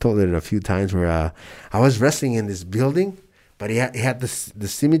told it a few times where I was wrestling in this building, but it had the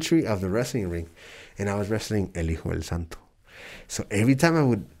symmetry of the wrestling ring. And I was wrestling El Hijo del Santo. So every time I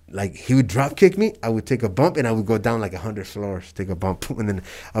would, he would drop kick me, I would take a bump and I would go down 100 floors, take a bump, and then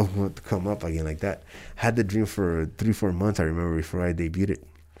I would come up again like that. Had the dream for 3-4 months, I remember, before I debuted it.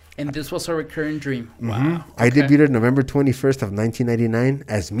 And this was a recurring dream. Wow. Mm-hmm. I debuted November 21st of 1999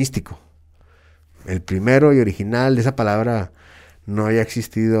 as Místico. El primero y original, esa palabra no había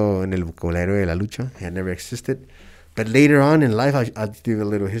existido en el vocabulario de la lucha. It had never existed. But later on in life, I'll give a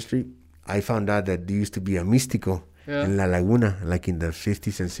little history. I found out that there used to be a Místico in La Laguna, in the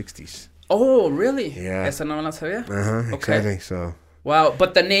 50s and 60s. Oh, really? Yeah. Esa no me la sabía. Okay. Exactly. So. Wow,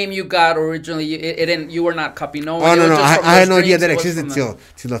 but the name you got originally, you were not copying no one. Oh, no. I had no idea that existed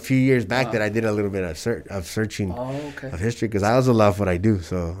till a few years back that I did a little bit of searching of history, because I also love what I do.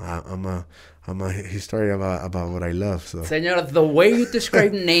 So I'm a historian about what I love. So. Señor, the way you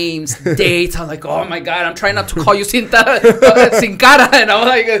describe names, dates, I'm like, oh my God, I'm trying not to call you sin cara. And I'm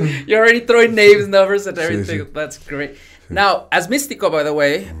like, you're already throwing names, numbers, and everything. Sí. That's great. Now, as Místico, by the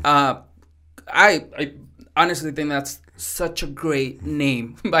way, I honestly think that's such a great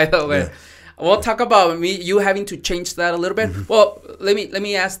name, by the way. Yeah. We'll talk about you having to change that a little bit. Mm-hmm. Well, let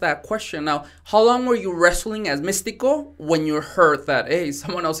me ask that question now. How long were you wrestling as Místico when you heard that, hey,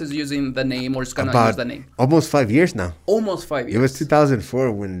 someone else is using the name or is going to use the name? Almost 5 years now. Almost 5 years. It was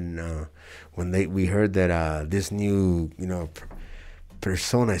 2004 when we heard that this new,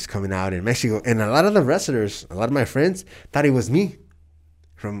 persona is coming out in Mexico. And a lot of the wrestlers, a lot of my friends thought it was me.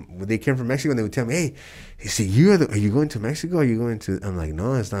 They came from Mexico, and they would tell me, hey, he said, are you going to Mexico? Are you going to? I'm like,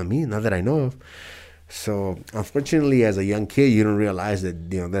 no, it's not me, not that I know of. So unfortunately, as a young kid, you don't realize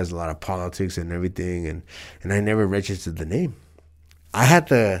that, there's a lot of politics and everything. And I never registered the name.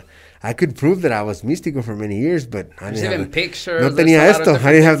 I could prove that I was Místico for many years, but I didn't have pictures. No tenía esto.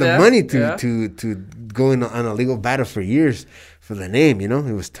 I didn't have the money to go on a legal battle for years for the name,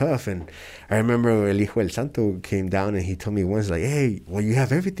 It was tough. And I remember El Hijo del Santo came down and he told me once, hey, well, you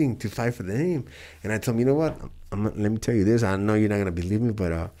have everything to fight for the name. And I told him, you know what? Let me tell you this. I know you're not going to believe me,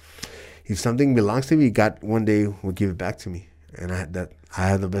 but if something belongs to me, God one day will give it back to me. And I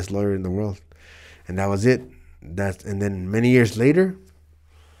have the best lawyer in the world. And that was it. And then many years later,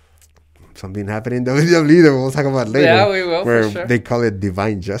 something happened in WWE that we'll talk about later. Yeah, we will, where for sure. They call it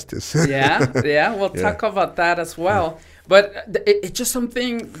divine justice. Yeah, we'll talk about that as well. But it's just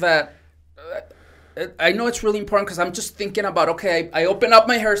something that I know it's really important, because I'm just thinking about, okay, I open up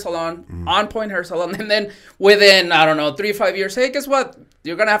my hair salon, On Point Hair Salon, and then within, 3-5 years, hey, guess what?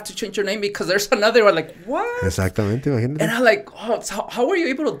 You're going to have to change your name because there's another one. Like, what? Exactamente, imagínate. And I'm like, so how were you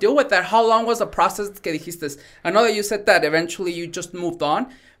able to deal with that? How long was the process que dijiste? I know that you said that eventually you just moved on.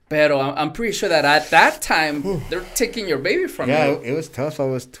 Pero I'm pretty sure that at that time, they're taking your baby from you. Yeah, it was tough. I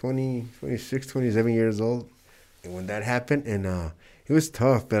was 26, 27 years old when that happened. And it was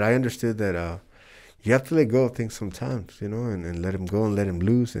tough. But I understood that you have to let go of things sometimes, and let them go and let them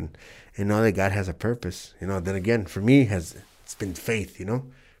loose. And know that God has a purpose. Then again, for me, it's been faith,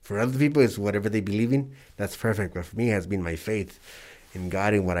 For other people, it's whatever they believe in. That's perfect. But for me, it has been my faith in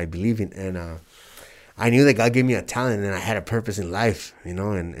God and what I believe in. And I knew that God gave me a talent and I had a purpose in life,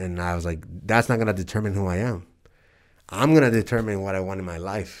 and I was like, that's not going to determine who I am. I'm going to determine what I want in my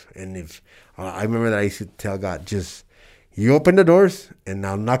life. And if I remember that I used to tell God, just, you open the doors and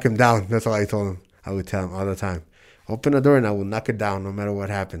I'll knock him down. That's all I told him. I would tell him all the time, open the door and I will knock it down no matter what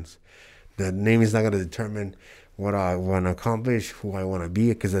happens. The name is not going to determine what I want to accomplish, who I want to be,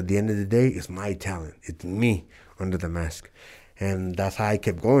 because at the end of the day, it's my talent. It's me under the mask. And that's how I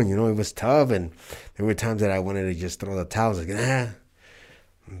kept going. It was tough. And there were times that I wanted to just throw the towels.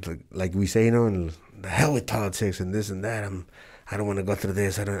 Like we say, and the hell with politics and this and that. I don't want to go through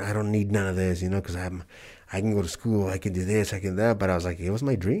this. I don't need none of this, because I can go to school. I can do this. I can that. But I was like, it was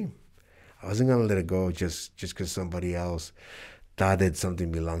my dream. I wasn't going to let it go just because somebody else thought that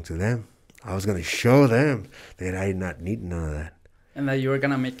something belonged to them. I was going to show them that I did not need none of that. And that you were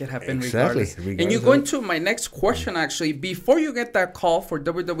going to make it happen regardless. And you go into my next question, actually. Before you get that call for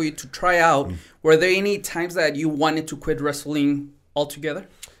WWE to try out, were there any times that you wanted to quit wrestling altogether?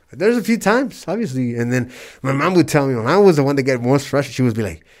 There's a few times, obviously. And then my mom would tell me, my mom was the one that got most frustrated. She would be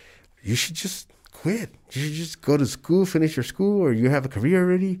like, you should just quit. You should just go to school, finish your school, or you have a career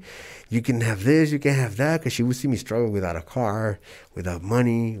already. You can have this, you can have that. Because she would see me struggle without a car, without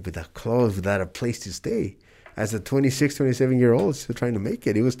money, without clothes, without a place to stay. As a 26, 27-year-old, still trying to make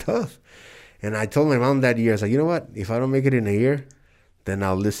it. It was tough. And I told my mom that year, I was like, you know what? If I don't make it in a year, then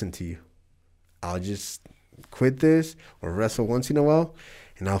I'll listen to you. I'll just quit this or wrestle once in a while,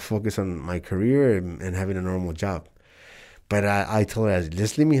 and I'll focus on my career and having a normal job. But I told her,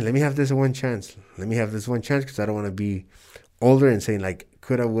 just let me have this one chance. Let me have this one chance because I don't want to be older and saying like,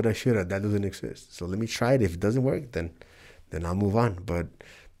 coulda, woulda, shoulda. That doesn't exist. So let me try it. If it doesn't work, then I'll move on. But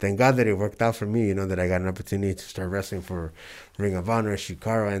thank God that it worked out for me, you know, that I got an opportunity to start wrestling for Ring of Honor,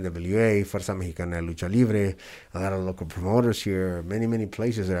 Chikara, NWA, Fuerza Mexicana de Lucha Libre, a lot of local promoters here, many, many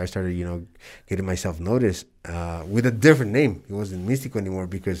places that I started, you know, getting myself noticed with a different name. It wasn't Místico anymore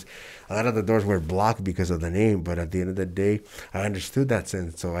because a lot of the doors were blocked because of the name. But at the end of the day, I understood that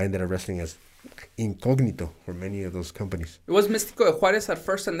sense. So I ended up wrestling as Incognito for many of those companies. It was Místico de Juárez at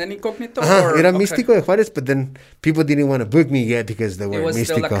first and then Incognito? Era Místico de Juárez, but then people didn't want to book me yet because they were Místico. It was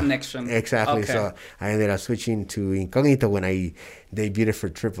still a connection. Exactly. Okay. So I ended up switching to Incognito when I debuted for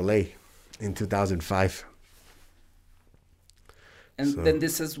AAA in 2005. And then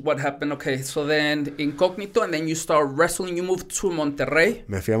this is what happened. Okay, so then Incognito, and then you start wrestling. You moved to Monterrey.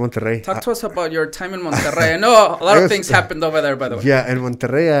 Me fui a Monterrey. Talk to us about your time in Monterrey. I know a lot of things happened over there, by the way. Yeah, in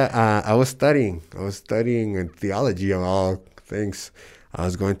Monterrey, I was studying. in theology of all things. I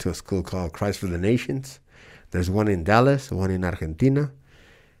was going to a school called Christ for the Nations. There's one in Dallas, one in Argentina,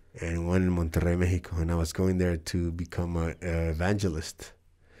 and one in Monterrey, Mexico. And I was going there to become an evangelist.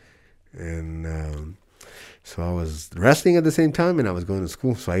 And so I was wrestling at the same time, and I was going to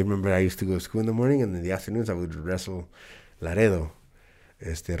school. So I remember I used to go to school in the morning, and in the afternoons I would wrestle Laredo,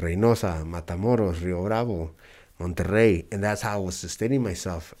 Reynosa, Matamoros, Rio Bravo, Monterrey. And that's how I was sustaining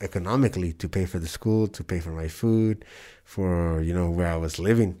myself economically to pay for the school, to pay for my food, for, you know, where I was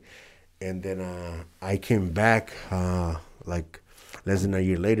living. And then I came back like less than a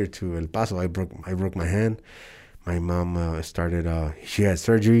year later to El Paso. I broke my hand. My mom she had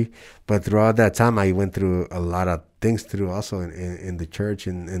surgery, but throughout that time, I went through a lot of things also in the church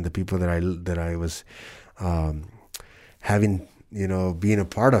and the people that I was having, you know, being a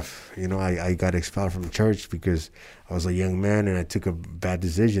part of. You know, I got expelled from church because I was a young man and I took a bad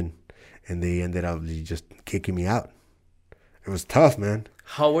decision, and they ended up just kicking me out. It was tough, man.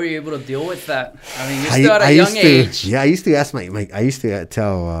 How were you able to deal with that? I mean, you're still at a young age. Yeah, I used to ask I used to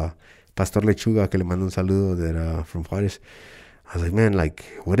tell Pastor Lechuga, que le mando un saludo, that from Juárez. I was like, man, like,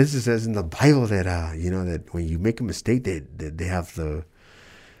 what is it says in the Bible that you know, that when you make a mistake, they have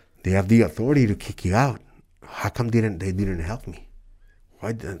the authority to kick you out. How come they didn't help me?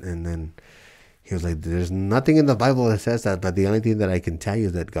 Why? And then he was like, there's nothing in the Bible that says that, but the only thing that I can tell you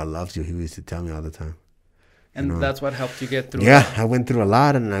is that God loves you. He used to tell me all the time. And you know, that's what helped you get through. Yeah, I went through a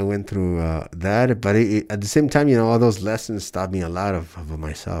lot, and I went through that. But at the same time, you know, all those lessons taught me a lot of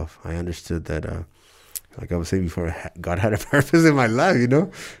myself. I understood that, like I was saying before, God had a purpose in my life. You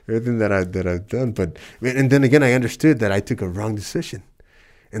know, everything that I've done. But and then again, I understood that I took a wrong decision,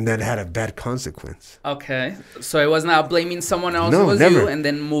 and that had a bad consequence. Okay, so it was not blaming someone else. No, it was never. You, and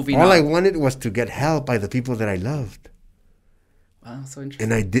then moving All on. I wanted was to get help by the people that I loved. Wow, so interesting.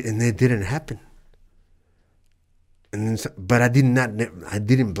 And it didn't happen. And then, but I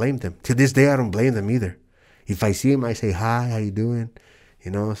didn't blame them. To this day, I don't blame them either. If I see him, I say, hi, how you doing?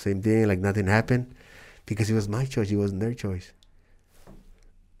 You know, same thing, like nothing happened. Because it was my choice. It wasn't their choice.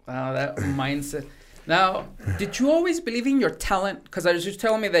 Wow, that mindset. Now, did you always believe in your talent? Because I was just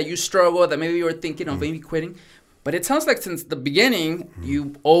telling me that you struggled, that maybe you were thinking of maybe quitting. But it sounds like since the beginning,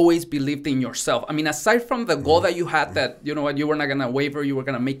 you always believed in yourself. I mean, aside from the goal that you had that, you know what, you were not going to waver, you were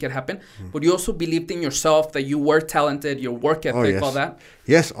going to make it happen. But you also believed in yourself, that you were talented, your work ethic, yes. all that.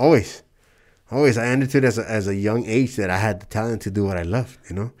 Yes, always. Always. I understood as a young age that I had the talent to do what I loved,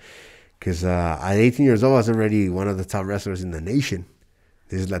 you know. Because at 18 years old, I was already one of the top wrestlers in the nation.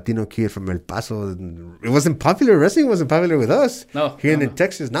 This Latino kid from El Paso. It wasn't popular. Wrestling wasn't popular with us. No. Here in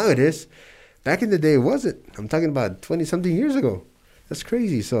Texas, now it is. Back in the day, it wasn't. I'm talking about 20-something years ago. That's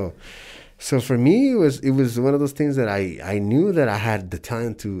crazy. So for me, it was one of those things that I knew that I had the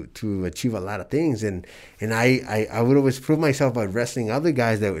talent to achieve a lot of things, and I would always prove myself by wrestling other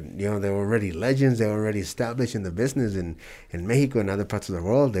guys that would, you know, they were already legends, they were already established in the business in Mexico and other parts of the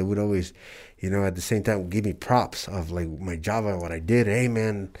world. They would always, you know, at the same time give me props of like my job and what I did. Hey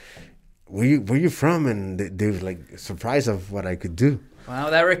man, where you from? And they were like surprised of what I could do.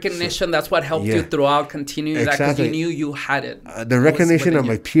 Wow, that recognition, that's what helped you throughout continuing that, because you knew you had it. The recognition of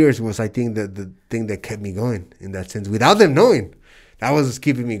my peers was, I think, the thing that kept me going in that sense, without them knowing. that was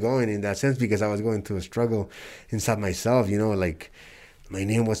keeping me going in that sense because I was going through a struggle inside myself. Like my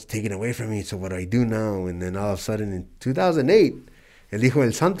name was taken away from me. So what do I do now? And then all of a sudden in 2008, El Hijo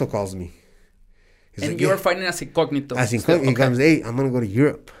del Santo calls me. He's and like, you were fighting as incognito. As incognito. He comes, hey, I'm going to go to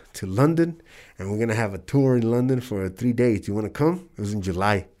Europe, to London, and we're going to have a tour in London for 3 days. Do you want to come? It was in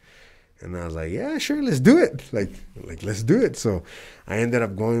July. And I was like, yeah, sure, let's do it. Like let's do it. So I ended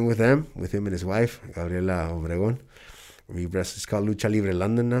up going with him and his wife, Gabriela Obregón. It's called Lucha Libre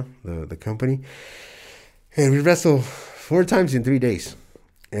London now, the company. And we wrestled 4 times in 3 days.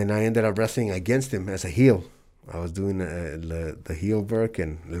 And I ended up wrestling against him as a heel. I was doing the heel work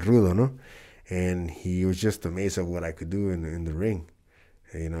and El Rudo, no? And he was just amazed at what I could do in the ring,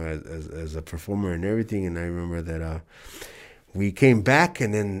 as a performer and everything. And I remember that we came back,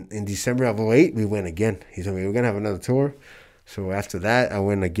 and then in December of 2008, we went again. He told me, we're going to have another tour. So after that, I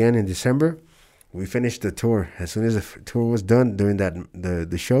went again in December. We finished the tour. As soon as the tour was done during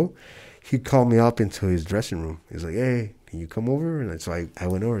the show, he called me up into his dressing room. He's like, hey, can you come over? And so I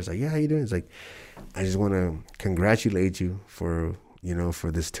went over. He's like, yeah, how you doing? He's like, I just want to congratulate you for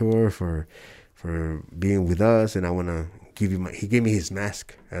this tour, for being with us, and I want to give you he gave me his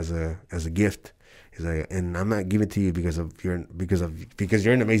mask as a gift. He's like, and I'm not giving it to you because you're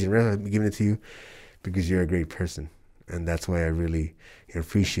an amazing wrestler. I'm giving it to you because you're a great person, and that's why I really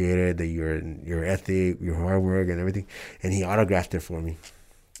appreciate it, that your ethic, your hard work, and everything. And he autographed it for me.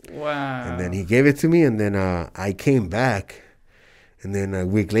 Wow. And then he gave it to me, and then I came back, and then a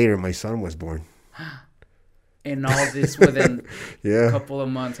week later, my son was born. And all this within a couple of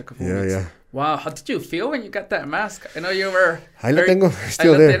months, a couple of weeks. Yeah. Wow, how did you feel when you got that mask? I know you were... Ahí lo tengo,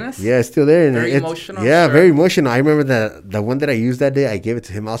 still there. Yeah, it's still there. And very emotional. Yeah, sure. Very emotional. I remember that the one that I used that day, I gave it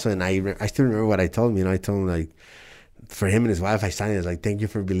to him also, and I still remember what I told him. I told him, like, for him and his wife, I signed it. Like, thank you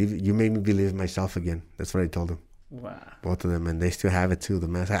for believing. You made me believe in myself again. That's what I told them. Wow. Both of them, and they still have it too, the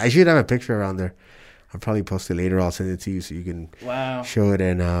mask. I should have a picture around there. I'll probably post it later. I'll send it to you so you can show it.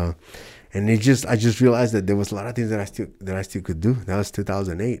 And I just realized that there was a lot of things that I still could do. That was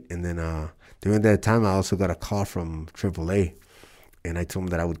 2008, and then during that time, I also got a call from AAA, and I told him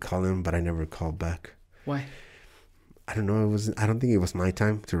that I would call him, but I never called back. Why? I don't know. I don't think it was my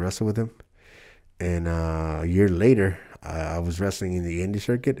time to wrestle with him. And a year later, I was wrestling in the indie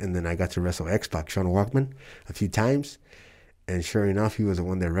circuit, and then I got to wrestle X-Pac, Sean Walkman, a few times. And sure enough, he was the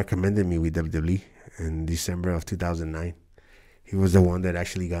one that recommended me with WWE in December of 2009. He was the one that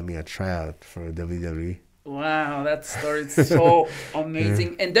actually got me a tryout for WWE. Wow, that story is so amazing.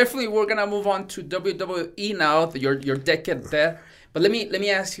 Yeah. And definitely we're going to move on to WWE now, your decade there. But let me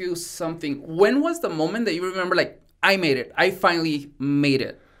ask you something. When was the moment that you remember, like, I made it? I finally made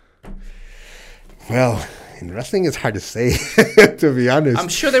it. Well, in wrestling, it's hard to say, to be honest. I'm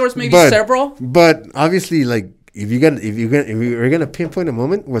sure there was maybe several. But obviously, like, if you were gonna pinpoint a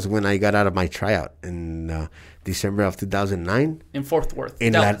moment, was when I got out of my tryout in December of 2009 in Fort Worth,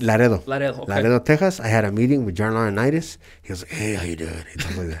 in Laredo, okay. Laredo, Texas. I had a meeting with John Laurinaitis. He was like, "Hey, how you doing?" He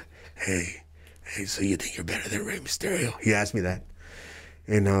told me that. Hey, so you think you're better than Rey Mysterio? He asked me that,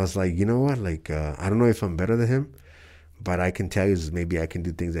 and I was like, you know what? Like, I don't know if I'm better than him, but I can tell you maybe I can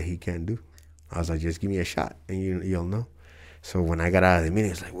do things that he can't do. I was like, just give me a shot, and you'll know. So when I got out of the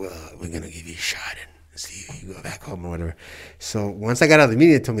meeting, it's like, well, we're gonna give you a shot and see if you go back home or whatever. So once I got out of the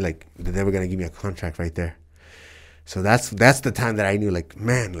meeting, they told me like that they were gonna give me a contract right there. So that's the time that I knew, like,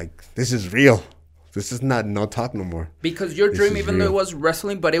 man, like, this is real. This is not no talk no more. Because your dream, even though it was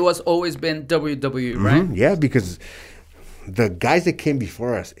wrestling, but it was always been WWE, right? Yeah, because the guys that came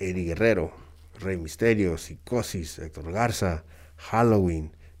before us, Eddie Guerrero, Rey Mysterio, Psicosis, Hector Garza,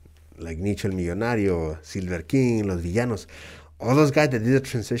 Halloween, like Nicho el Millonario, Silver King, Los Villanos, all those guys that did the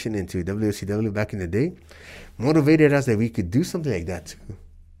transition into WCW back in the day motivated us that we could do something like that too.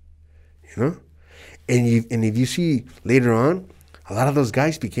 You know? And if you see later on, a lot of those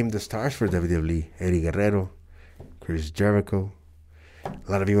guys became the stars for WWE. Eddie Guerrero, Chris Jericho.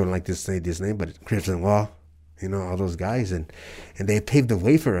 A lot of people don't like to say this name, but Chris Benoit, you know, all those guys. And they paved the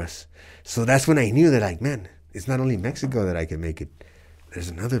way for us. So that's when I knew that, like, man, it's not only Mexico that I can make it. There's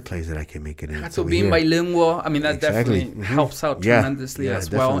another place that I can make it in. So being bilingual, I mean, that definitely helps out tremendously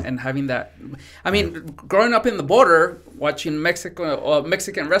as well. And having that, I mean, growing up in the border, watching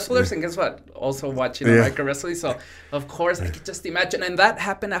Mexican wrestlers, and guess what? Also watching American wrestling. So, of course, I could just imagine. And that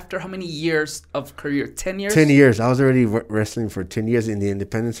happened after how many years of career? 10 years? 10 years. I was already wrestling for 10 years in the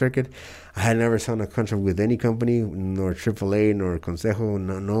independent circuit. I had never signed a contract with any company, nor AAA, nor Consejo,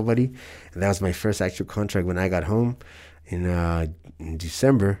 nobody. And that was my first actual contract when I got home. In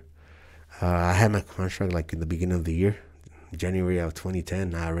December, I had my contract like in the beginning of the year, January of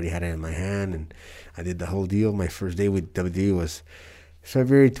 2010. I already had it in my hand, and I did the whole deal. My first day with WWE was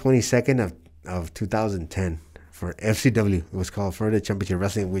February 22nd of 2010 for FCW. It was called Florida Championship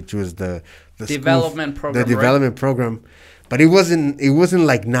Wrestling, which was the development program. The development program. But it wasn't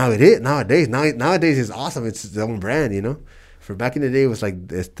like nowadays. Nowadays it's awesome. It's its own brand, you know. For back in the day, it was like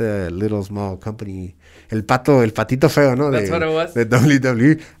the little small company, el patito feo, no? That's what it was. The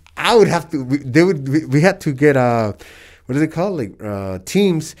WWE. I would have to. We had to get what is it called? Like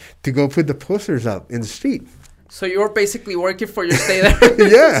teams to go put the posters up in the street. So you were basically working for your stay there.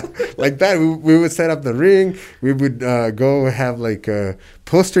 Yeah, like that. We would set up the ring. We would go have like a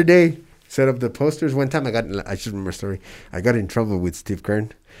poster day. Set up the posters. One time I should remember a story. I got in trouble with Steve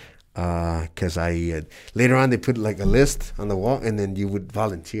Kern because later on they put like a list on the wall and then you would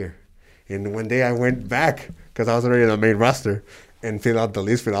volunteer. And one day I went back because I was already on the main roster and filled out the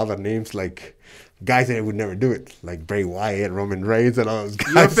list with all the names like guys that would never do it, like Bray Wyatt, Roman Reigns, and all those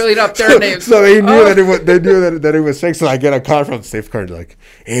guys. You were filling up their names. So they knew that it was fake. So I get a call from Steve Kern like,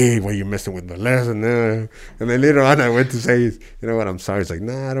 "Hey, why you messing with the lesson?" And then later on, I went to say, "You know what? I'm sorry." It's like,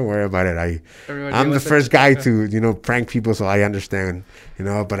 "Nah, don't worry about it. I'm the first guy to prank people, so I understand.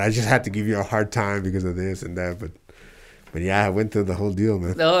 But I just had to give you a hard time because of this and that." But yeah, I went through the whole deal,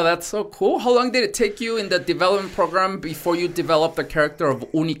 man. Oh, that's so cool. How long did it take you in the development program before you developed the character of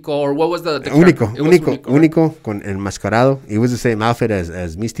Único? Or what was the Único con Enmascarado. It was the same outfit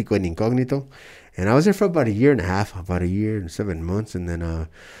as Místico and Incógnito. And I was there for about a year and a half, about a year and 7 months. And then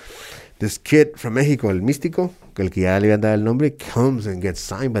this kid from Mexico, El Místico, el que ya le habían dado el nombre, comes and gets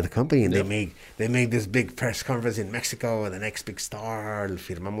signed by the company. And they make this big press conference in Mexico, the next big star.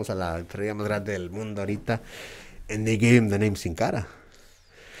 Firmamos a la estrella más grande del mundo ahorita. And they gave him the name Sin Cara.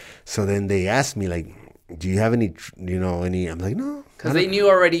 So then they asked me, like, do you have any? I'm like, no. Because they knew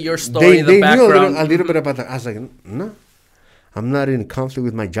already your story, the background. Knew a little bit about that. I was like, no. I'm not in conflict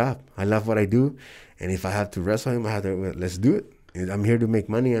with my job. I love what I do. And if I have to wrestle him, let's do it. I'm here to make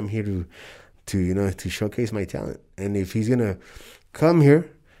money. I'm here to showcase my talent. And if he's going to come here,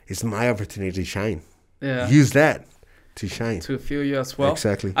 it's my opportunity to shine. Yeah. Use that. To shine. To feel you as well.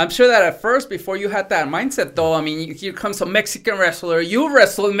 Exactly. I'm sure that at first, before you had that mindset, though, I mean, here comes a Mexican wrestler. You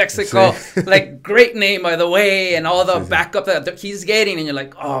wrestle in Mexico. Like, great name, by the way, and all the backup that he's getting. And you're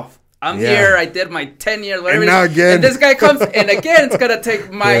like, oh, I'm here. I did my 10 years. Whatever. And now again. And this guy comes, and again, it's going to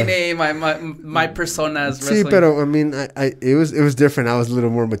take my name, my persona as wrestling. Pero, I mean, it was different. I was a little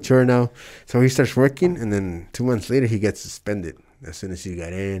more mature now. So he starts working, and then 2 months later, he gets suspended as soon as he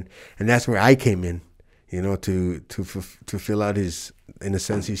got in. And that's where I came in. To fill out his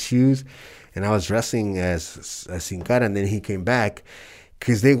shoes, and I was wrestling as Sin Cara, and then he came back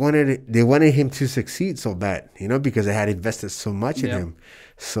because they wanted him to succeed so bad, because they had invested so much in him.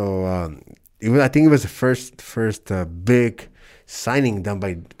 So I think it was the first big signing done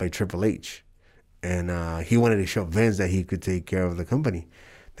by Triple H, and he wanted to show Vince that he could take care of the company,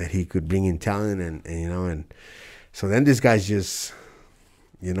 that he could bring in talent, and so then this guy's just.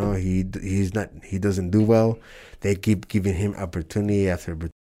 He doesn't do well. They keep giving him opportunity after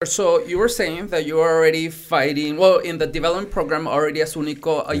opportunity. So you were saying that you were already fighting, in the development program already as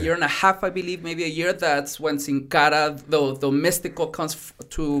Único, a year and a half, I believe, maybe a year. That's when Sin Cara, the Místico comes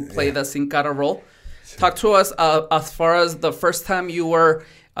to play the Sin Cara role. Sure. Talk to us as far as the first time you were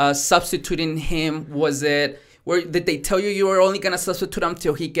substituting him. Was it... did they tell you were only going to substitute him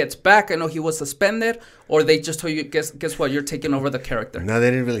until he gets back? I know he was suspended. Or they just told you, guess what, you're taking over the character? No, they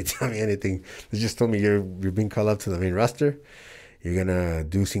didn't really tell me anything. They just told me you're being called up to the main roster. You're going to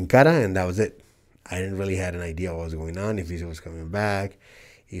do Sin Cara, and that was it. I didn't really have an idea what was going on, if he was coming back,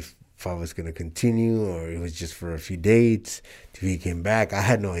 if I was going to continue, or it was just for a few dates. If he came back, I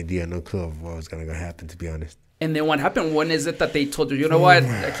had no idea, no clue of what was going to happen, to be honest. And then what happened? When is it that they told you, you know what,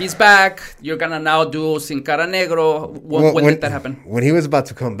 he's back, you're going to now do Sin Cara Negro? When did that happen? When he was about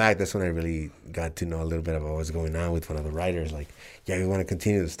to come back, that's when I really got to know a little bit about what was going on with one of the writers. Like, yeah, we want to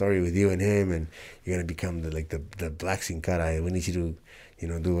continue the story with you and him, and you're going to become the black Sin Cara. We need you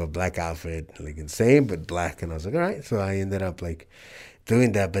to, do a black outfit, like the same, but black. And I was like, all right. So I ended up, like,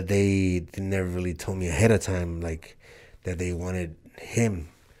 doing that, but they never really told me ahead of time, like, that they wanted him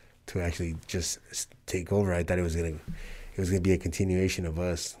to actually just take over. I thought it was gonna be a continuation of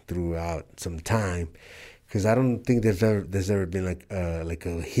us throughout some time, because I don't think there's ever been like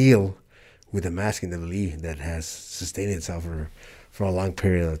a heel with a mask in WWE that has sustained itself for a long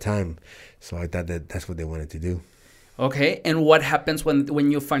period of time. So I thought that's what they wanted to do. Okay, and what happens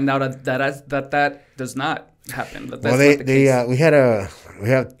when you find out that does not happen? We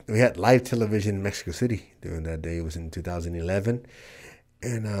had live television in Mexico City during that day. It was in 2011.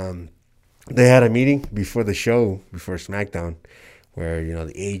 And they had a meeting before the show, before SmackDown, where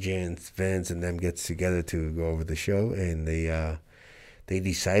the agents, Vince, and them gets together to go over the show, and they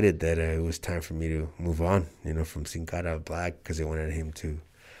decided that it was time for me to move on, from Sin Cara Black, because they wanted him to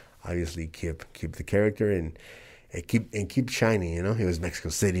obviously keep the character and keep shining. It was Mexico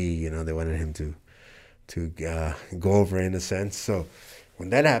City. They wanted him to go over in a sense. So when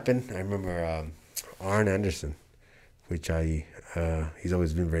that happened, I remember Arn Anderson, which he's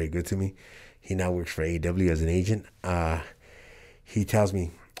always been very good to me. He now works for AEW as an agent. He tells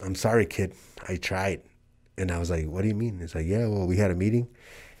me, "I'm sorry, kid. I tried." And I was like, "What do you mean?" It's like, "Yeah, well, we had a meeting,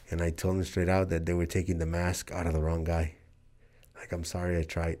 and I told him straight out that they were taking the mask out of the wrong guy. Like, I'm sorry, I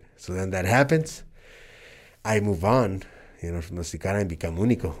tried." So then that happens. I move on, from the Sin Cara and become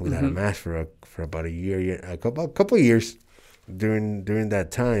Único without a mask for about a couple of years. During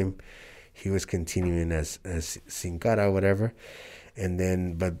that time, he was continuing as Sin Cara, whatever. And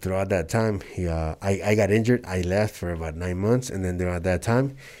then, but throughout that time, I got injured. I left for about 9 months. And then throughout that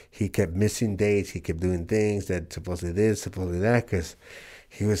time, he kept missing dates. He kept doing things that supposedly this, supposedly that, because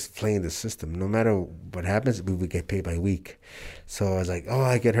he was playing the system. No matter what happens, we would get paid by week. So I was like,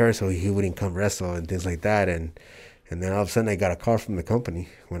 I get hurt, so he wouldn't come wrestle and things like that. And then all of a sudden, I got a call from the company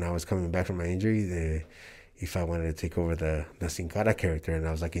when I was coming back from my injury. If I wanted to take over the Sin Cara character, and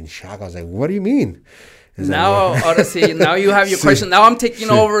I was like in shock. I was like, "What do you mean?" Now, honestly, now you have your question. Now I'm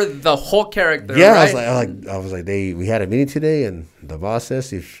taking over the whole character. Yeah, right? I was like, we had a meeting today, and the boss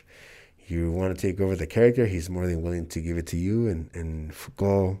says if you want to take over the character, he's more than willing to give it to you and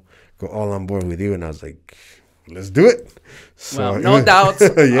go all on board with you. And I was like, let's do it. So, well, no doubts.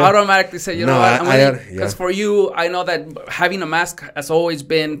 Automatically say, you know what? Because for you, I know that having a mask has always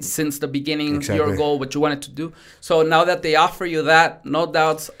been since the beginning your goal, what you wanted to do. So now that they offer you that, no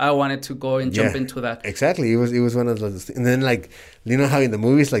doubts, I wanted to go and jump into that. Exactly. It was one of those. And then how in the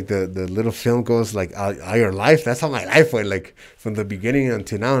movies, like the little film goes like all your life. That's how my life went, like from the beginning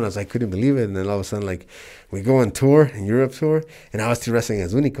until now. And I couldn't believe it. And then all of a sudden, we go on tour, in Europe tour, and I was still wrestling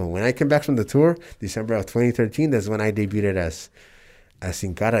as Único. When I came back from the tour, December of 2013, that's when I debuted as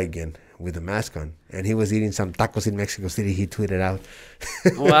Sin Cara again with a mask on. And he was eating some tacos in Mexico City. He tweeted out.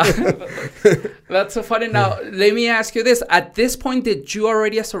 Wow. That's so funny. Now, let me ask you this. At this point, did you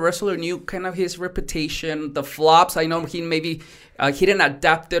already as a wrestler knew kind of his reputation, the flops? I know he maybe... he didn't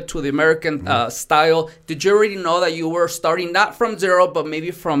adapt it to the American style. Did you already know that you were starting not from zero, but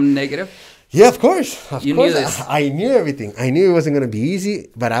maybe from negative? Yeah, of course. You knew this. I knew everything. I knew it wasn't going to be easy,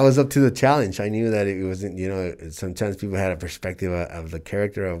 but I was up to the challenge. I knew that it wasn't, sometimes people had a perspective of the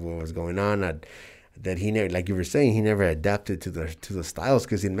character of what was going on, that he never, like you were saying, he never adapted to the styles,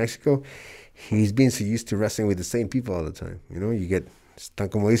 because in Mexico, he's been so used to wrestling with the same people all the time. You get,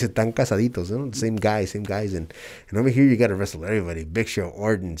 como dice, tan casaditos, the same guys. And over here, you got to wrestle everybody. Big Show,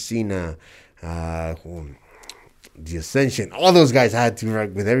 Orton, Cena, The Ascension, all those guys had to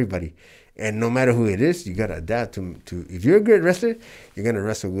work with everybody. And no matter who it is, you got to adapt to. If you're a great wrestler, you're going to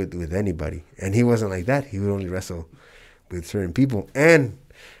wrestle with anybody. And he wasn't like that. He would only wrestle with certain people. And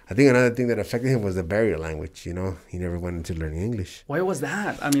I think another thing that affected him was the barrier language. He never wanted to learn English. Why was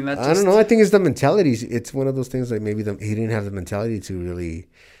that? I mean, I don't know. I think it's the mentality. It's one of those things like maybe he didn't have the mentality to really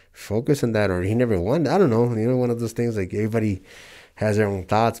focus on that, or he never wanted. I don't know. One of those things like everybody has their own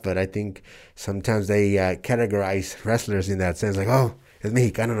thoughts, but I think sometimes they categorize wrestlers in that sense, like, oh, es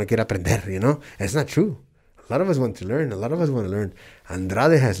mexicano, no quiere aprender, It's not true. A lot of us want to learn.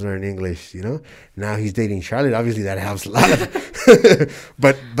 Andrade has learned English, Now he's dating Charlotte. Obviously, that helps a lot.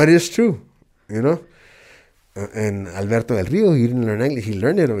 but it's true, And Alberto Del Rio, he didn't learn English. He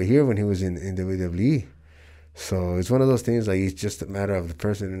learned it over here when he was in WWE. So it's one of those things, like, it's just a matter of the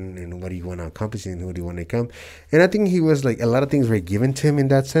person and what do you want to accomplish and who do you want to become. And I think he was, like, a lot of things were given to him in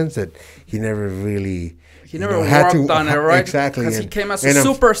that sense that he never really... He never worked on it, right? Exactly. Because he came as a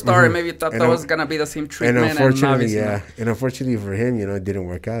superstar and maybe thought that was going to be the same treatment. And unfortunately, And unfortunately for him, it didn't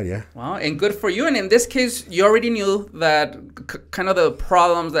work out, Wow, and good for you. And in this case, you already knew that kind of the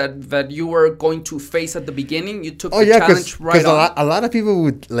problems that you were going to face at the beginning. You took the challenge right on. Because a lot of people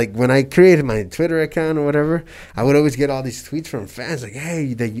would, like, when I created my Twitter account or whatever, I would always get all these tweets from fans like,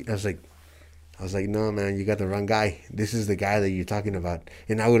 hey, I was like, no, man, you got the wrong guy. This is the guy that you're talking about.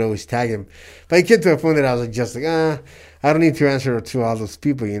 And I would always tag him. But it came to a point that I was like, I don't need to answer to all those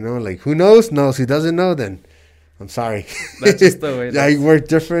people, Like, who knows? Who doesn't know, then I'm sorry. That's just the way I work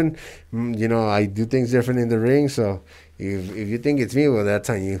different. I do things different in the ring. So if you think it's me, well, that's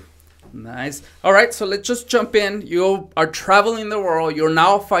on you. Nice. All right, so let's just jump in. You are traveling the world. You're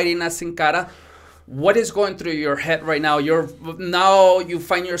now fighting as Sin Cara. What is going through your head right now? You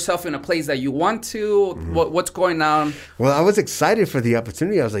find yourself in a place that you want to. Mm-hmm. What's going on? Well, I was excited for the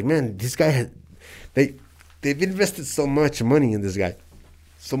opportunity. I was like, man, this guy they've invested so much money in this guy.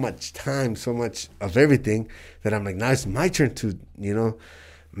 so much time, so much of everything that I'm like, now it's my turn to,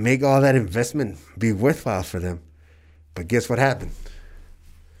 make all that investment be worthwhile for them. But guess what happened?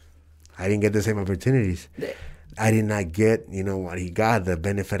 I didn't get the same opportunities. I did not get, what he got, the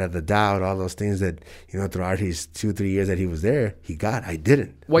benefit of the doubt, all those things that, throughout his 2-3 years that he was there, he got. I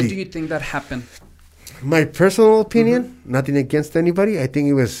didn't. Why do you think that happened? My personal opinion, nothing against anybody, I think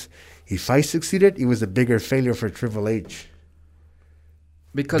it was, if I succeeded, it was a bigger failure for Triple H.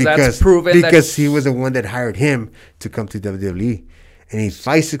 Because that's proven because he was the one that hired him to come to WWE. And if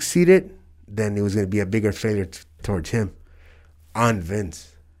I succeeded, then it was going to be a bigger failure towards him on Vince.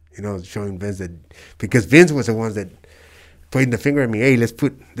 Showing Vince that, because Vince was the ones that pointing the finger at me, hey, let's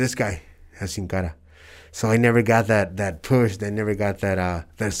put this guy as Sin Cara. So I never got that push. I never got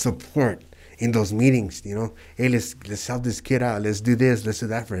that support in those meetings. Hey, let's help this kid out. Let's do this. Let's do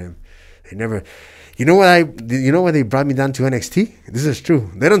that for him. They never. You know why they brought me down to NXT? This is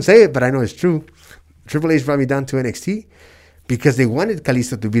true. They don't say it, but I know it's true. Triple H brought me down to NXT because they wanted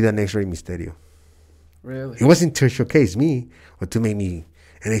Kalisto to be the next Rey Mysterio. Really? It wasn't to showcase me or to make me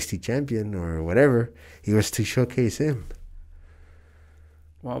NXT champion or whatever. It was to showcase him.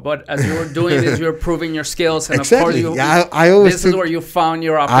 Well, but as you were doing this, you were proving your skills, and exactly. Of course, I always this is where you found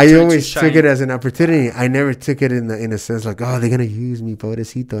your opportunity. I always took it as an opportunity. I never took it in a sense like, oh, they're gonna use me,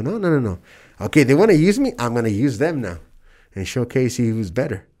 pobrecito. No. Okay, they want to use me. I'm gonna use them now, and showcase who's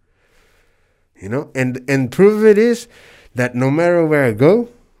better. And proof of it is that no matter where I go,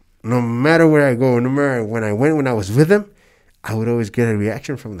 no matter when I was with them, I would always get a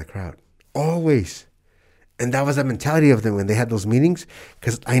reaction from the crowd. Always. And that was the mentality of them when they had those meetings.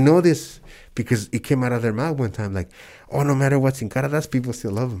 Because I know this because it came out of their mouth one time. Like, oh, no matter what's in Cara, people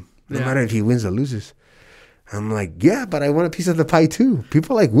still love him. No matter if he wins or loses. I'm like, yeah, but I want a piece of the pie too.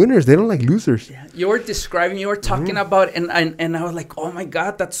 People like winners. They don't like losers. Yeah. You were talking about, and I was like, oh my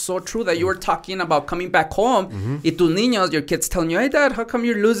God, that's so true that you were talking about coming back home. Y tus niños, your kids telling you, hey, Dad, how come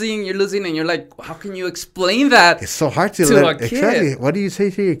you're losing? And you're like, how can you explain that? It's so hard to a kid. Exactly. What do you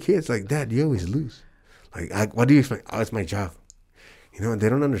say to your kids? Like, Dad, you always lose. Like, what do you explain? Oh, it's my job. They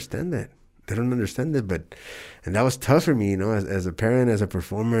don't understand that. And that was tough for me, as a parent, as a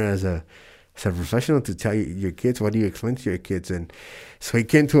performer, as a professional, to tell your kids, what do you explain to your kids? And so it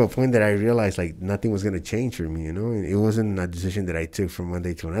came to a point that I realized like nothing was going to change for me, and it wasn't a decision that I took from one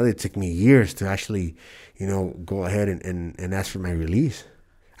day to another. It took me years to actually, go ahead and ask for my release.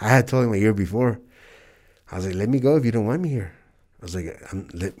 I had told him a year before, I was like, let me go if you don't want me here. I was like,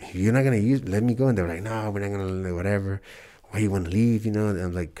 you're not going to let me go. And they were like, no, we're not going to, whatever. Why you want to leave, And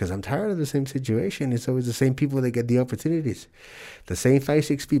I'm like, because I'm tired of the same situation. It's always the same people that get the opportunities. The same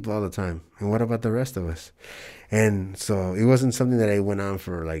 5-6 people all the time. And what about the rest of us? And so it wasn't something that I went on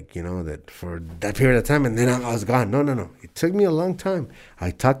for that for that period of time and then I was gone. No. It took me a long time.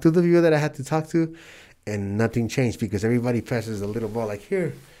 I talked to the viewer that I had to talk to and nothing changed because everybody passes a little ball like,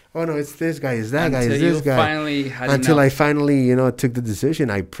 here. Oh, no, it's this guy, it's that guy, it's this guy. Until I finally, took the decision.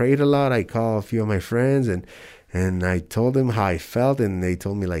 I prayed a lot. I called a few of my friends and I told them how I felt, and they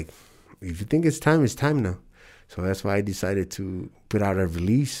told me, like, if you think it's time now. So that's why I decided to put out a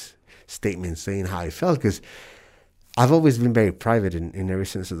release statement saying how I felt, because I've always been very private in every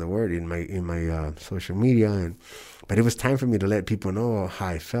sense of the word in my social media, but it was time for me to let people know how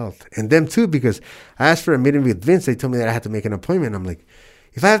I felt, and them too, because I asked for a meeting with Vince. They told me that I had to make an appointment. I'm like,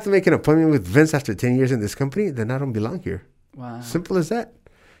 if I have to make an appointment with Vince after 10 years in this company, then I don't belong here. Wow. Simple as that.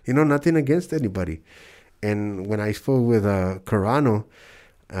 Nothing against anybody. And when I spoke with Carano,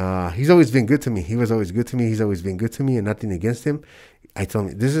 he's always been good to me. He was always good to me. He's always been good to me and nothing against him. I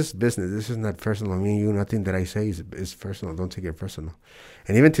told him, this is business. This is not personal. Me and you, nothing that I say is personal. Don't take it personal.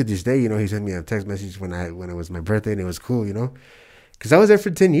 And even to this day, he sent me a text message when it was my birthday and it was cool, Because I was there for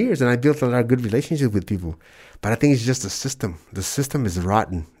 10 years and I built a lot of good relationships with people. But I think it's just the system. The system is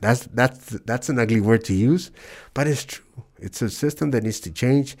rotten. That's an ugly word to use, but it's true. It's a system that needs to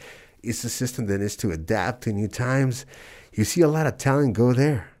change. It's a system that needs to adapt to new times. You see a lot of talent go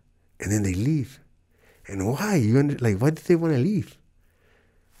there, and then they leave. And why? Why did they want to leave?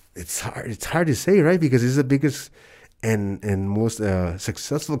 It's hard. It's hard to say, right? Because it's the biggest and most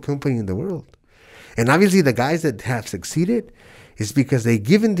successful company in the world. And obviously, the guys that have succeeded is because they've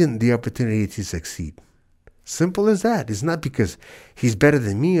given them the opportunity to succeed. Simple as that. It's not because he's better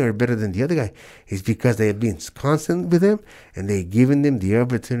than me or better than the other guy. It's because they have been constant with him and they've given them the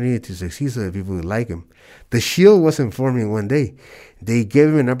opportunity to succeed so that people would like him. The Shield wasn't forming one day. They gave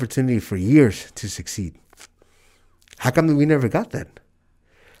him an opportunity for years to succeed. How come we never got that?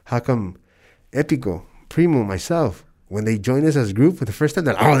 How come Epico, Primo, myself, when they joined us as a group for the first time,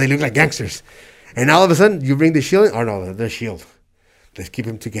 they look like gangsters. And all of a sudden, you bring the Shield in? Oh, no, they're Shield. let's keep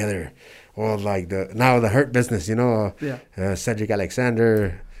him together. Or like the Hurt Business, Cedric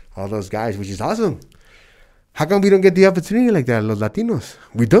Alexander, all those guys, which is awesome. How come we don't get the opportunity like that, los Latinos?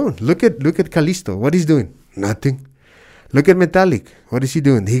 We don't. Look at Kalisto. What he's doing? Nothing. Look at Metallic. What is he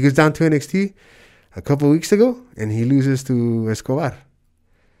doing? He goes down to NXT a couple weeks ago, and he loses to Escobar.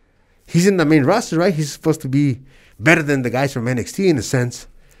 He's in the main roster, right? He's supposed to be better than the guys from NXT in a sense.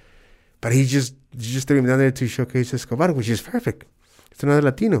 But he just threw him down there to showcase Escobar, which is perfect. It's another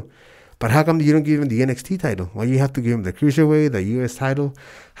Latino. But how come you don't give him the NXT title? Why you have to give him the Cruiserweight, the US title?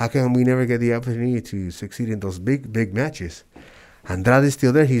 How come we never get the opportunity to succeed in those big matches? Andrade's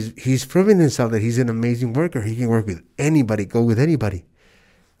still there. He's proven himself that he's an amazing worker. He can work with anybody, go with anybody.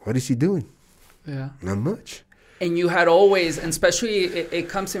 What is he doing? Yeah. Not much. And you had always, and especially it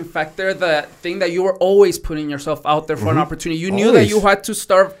comes in factor, the thing that you were always putting yourself out there for an opportunity. You knew that you had to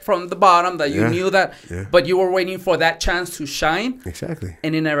start from the bottom, that you knew that, but you were waiting for that chance to shine. Exactly.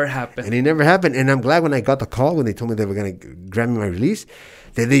 And it never happened. And I'm glad when I got the call, when they told me they were going to grant me my release,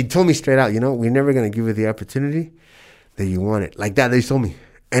 that they told me straight out, we're never going to give you the opportunity that you wanted. Like that, they told me.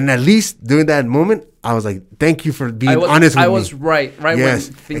 And at least during that moment, I was like, thank you for being honest with me. I was right.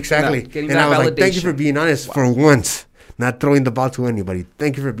 Yes, exactly. And I was like, thank you for being honest for once, not throwing the ball to anybody.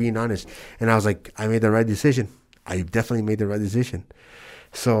 Thank you for being honest. And I was like, I made the right decision. I definitely made the right decision.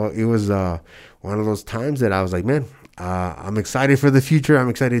 So it was one of those times that I was like, man, I'm excited for the future. I'm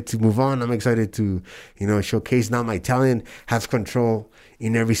excited to move on. I'm excited to, showcase not my talent, have control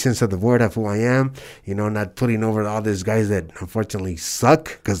in every sense of the word of who I am, not putting over all these guys that unfortunately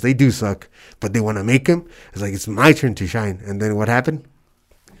suck, because they do suck, but they want to make them. It's like, it's my turn to shine. And then what happened?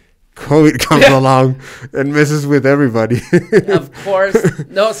 COVID comes along and messes with everybody. Of course.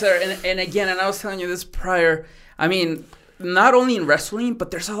 No, sir. And again, and I was telling you this prior, I mean, not only in wrestling, but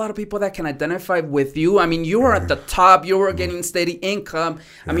there's a lot of people that can identify with you. I mean, you were at the top. You were getting steady income.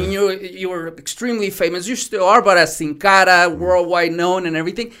 I mean, you were extremely famous. You still are, but as Sin Cara, worldwide known and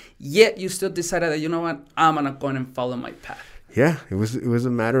everything. Yet you still decided that, you know what, I'm gonna go and follow my path. Yeah, it was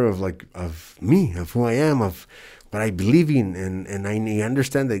a matter of me, of who I am, of what I believe in, and I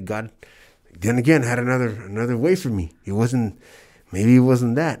understand that God, then again, had another way for me. Maybe it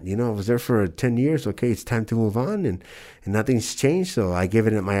wasn't that, I was there for 10 years. Okay, it's time to move on, and nothing's changed. So I gave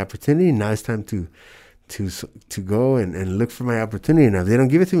it my opportunity. And now it's time to go and look for my opportunity. Now, if they don't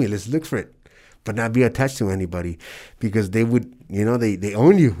give it to me, let's look for it, but not be attached to anybody, because they would, they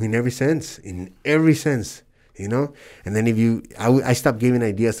own you in every sense. And then I stopped giving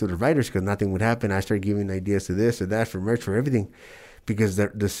ideas to the writers because nothing would happen. I started giving ideas to this or that, for merch, for everything, because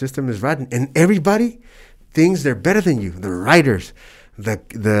the system is rotten, and everybody thinks they're better than you. The writers,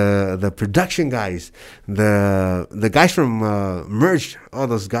 the production guys, the guys from merch. All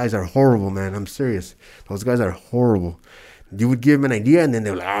those guys are horrible, man. I'm serious. Those guys are horrible. You would give them an idea, and then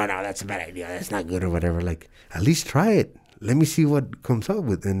they're like, "Oh no, that's a bad idea. That's not good," or whatever. Like, at least try it. Let me see what comes up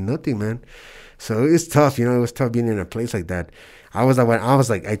with, and nothing, man. So it's tough. It was tough being in a place like that. I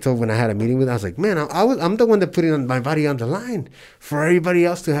told when I had a meeting with, I was like, man, I'm the one that put my body on the line for everybody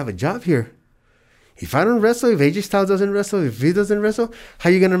else to have a job here. If I don't wrestle, if AJ Styles doesn't wrestle, if he doesn't wrestle, how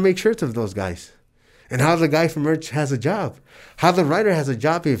are you going to make shirts of those guys? And how the guy from merch has a job? How the writer has a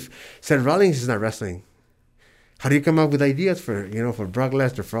job if Seth Rollins is not wrestling? How do you come up with ideas for Brock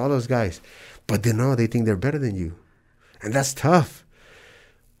Lesnar, for all those guys? But they think they're better than you. And that's tough,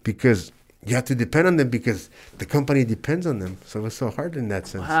 because you have to depend on them, because the company depends on them. So it's so hard in that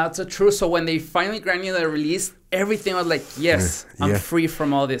sense. Wow, that's true. So when they finally grant you the release, everything was like, yes, I'm free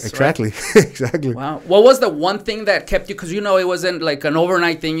from all this. Exactly. Right? Exactly. Wow. What was the one thing that kept you? Because it wasn't like an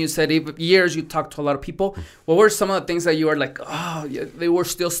overnight thing. You said years, you talked to a lot of people. What were some of the things that you were like, they were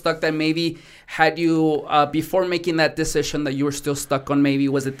still stuck, that maybe had you, before making that decision, that you were still stuck on? Maybe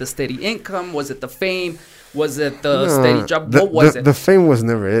was it the steady income? Was it the fame? Was it the steady job? What was it? The fame was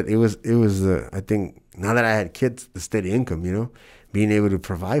never it. It was I think, now that I had kids, the steady income, being able to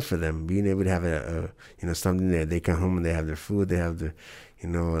provide for them, being able to have a something that they come home and they have their food, they have their,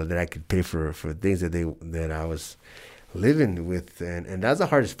 that I could pay for things that I was living with. And that's the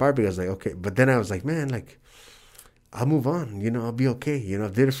hardest part, because okay, but then I was like, man, I'll move on, I'll be okay. I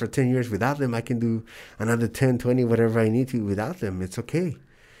did it for 10 years without them. I can do another 10, 20, whatever I need to without them. It's okay.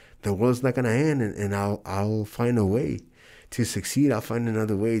 The world's not going to end, and I'll find a way to succeed. I'll find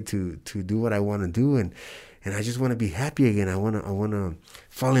another way to do what I want to do, and I just want to be happy again. I want to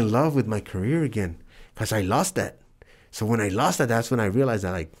fall in love with my career again, because I lost that. So when I lost that, that's when I realized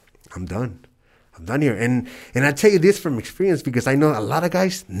that I'm done. I'm done here. And I tell you this from experience, because I know a lot of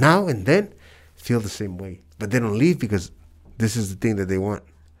guys now and then feel the same way, but they don't leave because this is the thing that they want.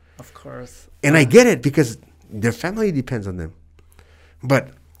 Of course. And I get it, because their family depends on them. But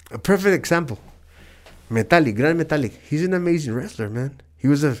a perfect example, Metallic, Gran Metallic. He's an amazing wrestler, man. He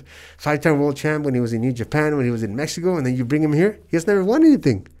was a 5-time world champ when he was in New Japan, when he was in Mexico, and then you bring him here. He has never won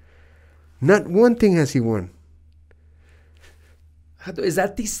anything. Not one thing has he won. Is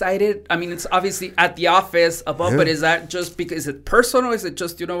that decided? I mean, it's obviously at the office above, but is that just because, is it personal? Is it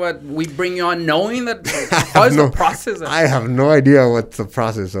just, you know what, we bring you on knowing that? How is the process? I have no idea what's the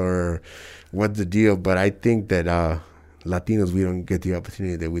process or what's the deal, but I think that Latinos, we don't get the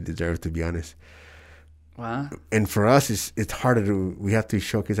opportunity that we deserve, to be honest. Wow. And for us, it's harder to, we have to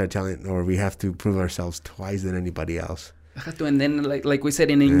showcase our talent, or we have to prove ourselves twice than anybody else. And then, like we said,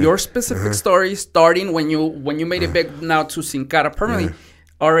 in your specific story, starting when you made it big now to Sin Cara permanently,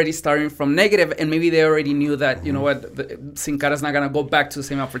 already starting from negative, and maybe they already knew that, you know what, Sin Cara's not gonna go back to the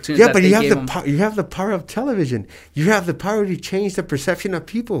same opportunity. Yeah, but you have the power of television. You have the power to change the perception of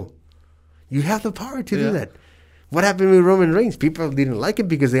people. You have the power to do that. What happened with Roman Reigns? People didn't like him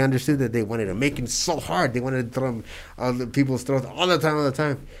because they understood that they wanted to make him so hard. They wanted to throw him on people's throats all the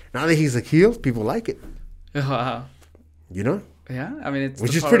time. Now that he's a heel, people like it. Wow. You know? Yeah, I mean,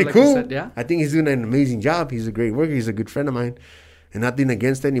 which is pretty cool. Said, yeah. I think he's doing an amazing job. He's a great worker. He's a good friend of mine. And nothing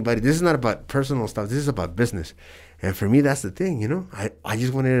against anybody. This is not about personal stuff. This is about business. And for me, that's the thing, you know? I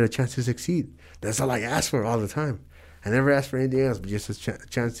just wanted a chance to succeed. That's all I asked for all the time. I never asked for anything else but just a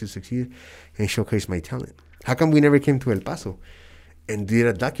chance to succeed and showcase my talent. How come we never came to El Paso and did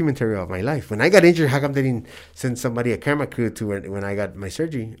a documentary of my life? When I got injured, how come they didn't send somebody, a camera crew, to when I got my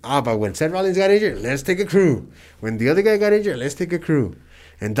surgery? But when Seth Rollins got injured, let's take a crew. When the other guy got injured, let's take a crew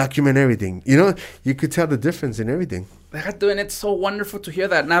and document everything. You know, you could tell the difference in everything. And it's so wonderful to hear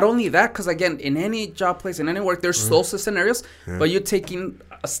that. Not only that, because again, in any job place, in any work, there's those scenarios, but you're taking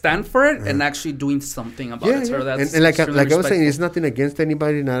a stand for it and actually doing something about it. So that's and like I was saying, it's nothing against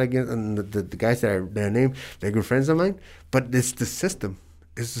anybody, not against the guys that are named. They're good friends of mine, but it's the system.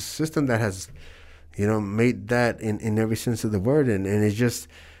 It's the system that has, you know, made that in every sense of the word, and it's just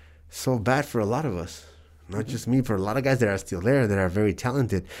so bad for a lot of us. Not just me, for a lot of guys that are still there, that are very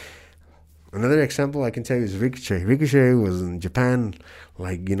talented. Another example I can tell you is Ricochet. Ricochet was in Japan,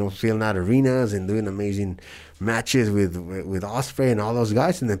 like, you know, filling out arenas and doing amazing matches with Ospreay and all those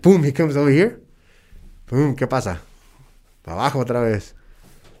guys. And then, boom, he comes over here. Boom, ¿qué pasa? Pa' abajo otra vez.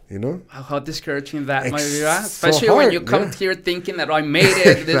 You know? How discouraging that might be, right? Especially so when you come here thinking that, I made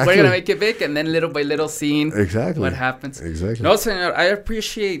it, exactly. We're going to make it big, and then little by little seeing what happens. Exactly. No, Senor, I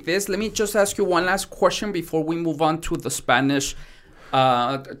appreciate this. Let me just ask you one last question before we move on to the Spanish,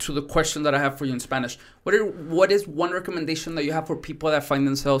 to the question that I have for you in Spanish. What is one recommendation that you have for people that find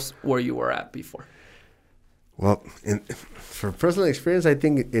themselves where you were at before? Well, for personal experience, I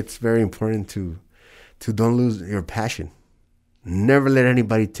think it's very important to don't lose your passion. Never let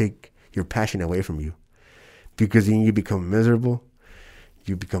anybody take your passion away from you, because then you become miserable,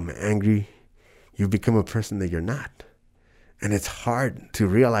 you become angry, you become a person that you're not. And it's hard to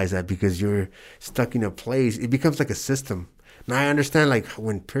realize that because you're stuck in a place. It becomes like a system. Now I understand, like,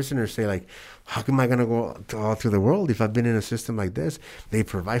 when prisoners say, like, how come I going to go all through the world if I've been in a system like this? They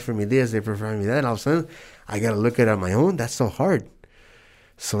provide for me this, they provide me that, and all of a sudden I got to look at it on my own. That's so hard.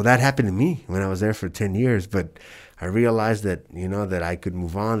 So that happened to me when I was there for 10 years. But I realized that, you know, that I could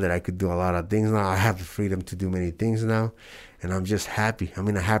move on, that I could do a lot of things now. I have the freedom to do many things now. And I'm just happy. I'm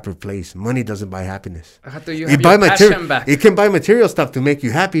in a happier place. Money doesn't buy happiness. It can buy material stuff to make you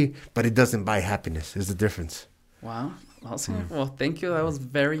happy, but it doesn't buy happiness. There's a difference. Wow. Awesome. Well, thank you. That was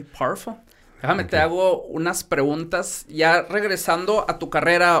very powerful. Déjame, te hago unas preguntas. Ya regresando a tu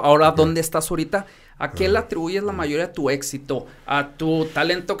carrera, ahora, ¿dónde estás ahorita? ¿A qué le atribuyes la mayoría de tu éxito? ¿A tu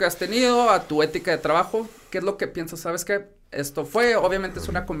talento que has tenido? ¿A tu ética de trabajo? ¿Qué es lo que piensas? ¿Sabes qué? Esto fue, obviamente es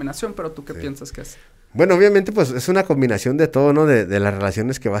una combinación, pero ¿tú qué piensas que es? Bueno, obviamente, pues es una combinación de todo, ¿no? De las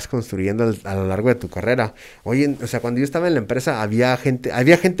relaciones que vas construyendo a lo largo de tu carrera. Oye, o sea, cuando yo estaba en la empresa había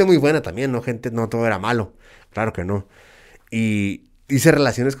gente muy buena también, ¿no? No todo era malo. Claro que no. Y hice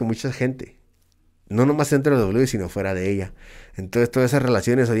relaciones con mucha gente. No nomás dentro de W, sino fuera de ella. Entonces, todas esas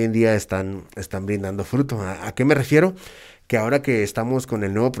relaciones hoy en día están brindando fruto. ¿A qué me refiero? Que ahora que estamos con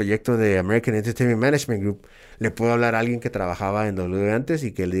el nuevo proyecto de American Entertainment Management Group, le puedo hablar a alguien que trabajaba en W antes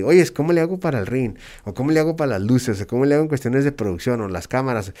y que le digo, oye, ¿cómo le hago para el ring? ¿O cómo le hago para las luces? ¿O cómo le hago en cuestiones de producción o las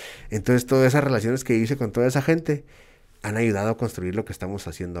cámaras? Entonces, todas esas relaciones que hice con toda esa gente han ayudado a construir lo que estamos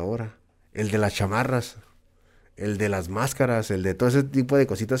haciendo ahora. El de las chamarras, el de las máscaras, el de todo ese tipo de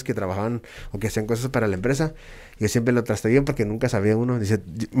cositas que trabajaban o que hacían cosas para la empresa. Yo siempre lo trasteé porque nunca sabía uno. Dice,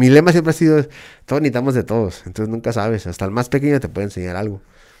 mi lema siempre ha sido, todos necesitamos de todos, entonces nunca sabes, hasta el más pequeño te puede enseñar algo.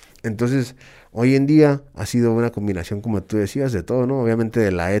 Entonces, hoy en día ha sido una combinación, como tú decías, de todo, ¿no? Obviamente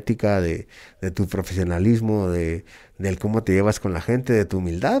de la ética, de tu profesionalismo, del cómo te llevas con la gente, de tu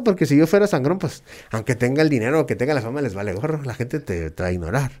humildad, porque si yo fuera sangrón, pues, aunque tenga el dinero, que tenga la fama, les vale gorro, la gente te va a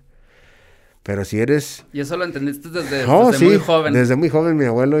ignorar. Pero si eres... Y eso lo entendiste desde Sí, muy joven. desde muy joven mi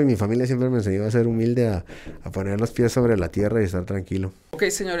abuelo y mi familia siempre me enseñó a ser humilde, a poner los pies sobre la tierra y estar tranquilo. Ok,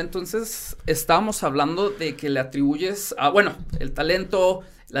 señor, entonces estábamos hablando de que le atribuyes, bueno, el talento,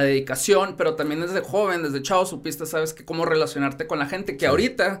 la dedicación, pero también desde joven, desde chavo, supiste, sabes, que cómo relacionarte con la gente, que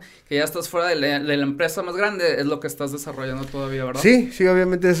ahorita, que ya estás fuera de la empresa más grande, es lo que estás desarrollando todavía, ¿verdad? Sí,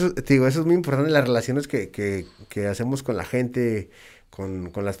 obviamente eso, te digo, eso es muy importante, las relaciones que hacemos con la gente,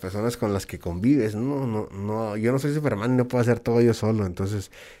 con las personas con las que convives, no, yo no soy Superman, no puedo hacer todo yo solo,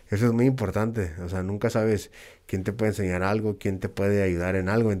 entonces eso es muy importante, o sea, nunca sabes quién te puede enseñar algo, quién te puede ayudar en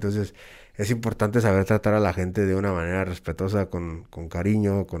algo, entonces es importante saber tratar a la gente de una manera respetuosa, con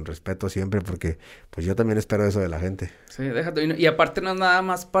cariño, con respeto siempre, porque pues yo también espero eso de la gente. Sí, déjate, y aparte no es nada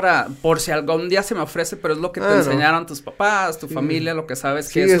más por si algún día se me ofrece, pero es lo que te enseñaron tus papás, tu familia, lo que sabes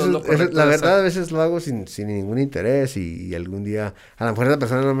que eso es lo correcto. La verdad, a veces lo hago sin ningún interés y algún día, a lo mejor esa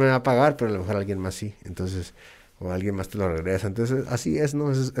persona no me va a pagar, pero a lo mejor alguien más sí, entonces, o alguien más te lo regresa, entonces así es,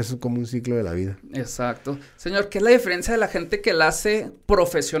 ¿no? Es como un ciclo de la vida. Exacto. Señor, ¿qué es la diferencia de la gente que la hace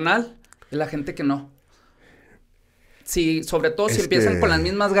profesional y la gente que no? Sí, sobre todo si empiezan con las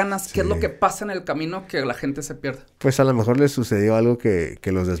mismas ganas, ¿qué es lo que pasa en el camino que la gente se pierde? Pues a lo mejor les sucedió algo que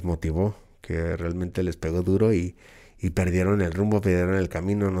los desmotivó, que realmente les pegó duro y perdieron el rumbo, perdieron el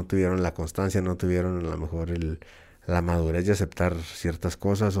camino, no tuvieron la constancia, no tuvieron a lo mejor la madurez de aceptar ciertas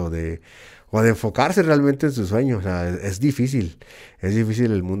cosas o de enfocarse realmente en su sueño. O sea, es difícil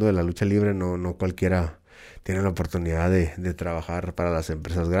el mundo de la lucha libre, no cualquiera tiene la oportunidad de trabajar para las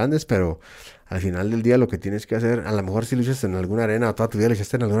empresas grandes, pero al final del día lo que tienes que hacer, a lo mejor si luchas en alguna arena o toda tu vida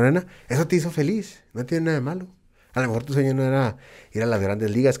luchaste en alguna arena, eso te hizo feliz, no tiene nada de malo. A lo mejor tu sueño no era ir a las grandes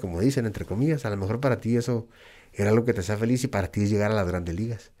ligas, como dicen, entre comillas, a lo mejor para ti eso era lo que te hacía feliz y para ti es llegar a las grandes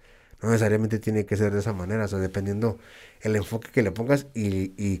ligas. No necesariamente tiene que ser de esa manera, o sea, dependiendo el enfoque que le pongas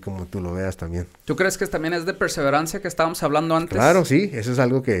y como tú lo veas también. ¿Tú crees que también es de perseverancia que estábamos hablando antes? Claro, sí, eso es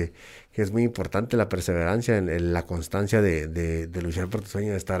algo que es muy importante, la perseverancia, la constancia de luchar por tu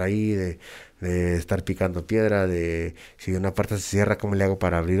sueño, de estar ahí, de estar picando piedra, de si una parte se cierra, ¿cómo le hago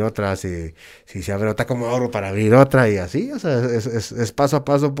para abrir otra? Si se abre otra, ¿cómo hago para abrir otra? Y así, o sea, es paso a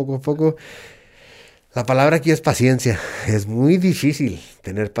paso, poco a poco. La palabra aquí es paciencia. Es muy difícil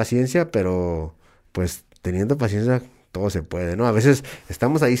tener paciencia, pero pues teniendo paciencia todo se puede, ¿no? A veces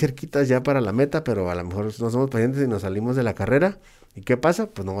estamos ahí cerquitas ya para la meta, pero a lo mejor no somos pacientes y nos salimos de la carrera. ¿Y qué pasa?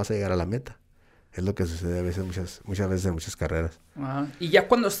 Pues no vas a llegar a la meta. Es lo que sucede a veces, muchas veces en muchas carreras. Y ya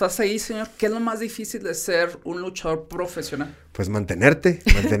cuando estás ahí, señor, ¿qué es lo más difícil de ser un luchador profesional? Pues mantenerte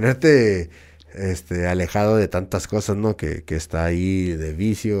alejado de tantas cosas, ¿no? Que está ahí, de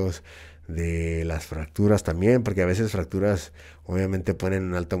vicios, de las fracturas también, porque a veces fracturas obviamente ponen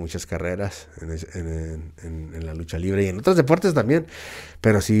en alto muchas carreras en la lucha libre y en otros deportes también,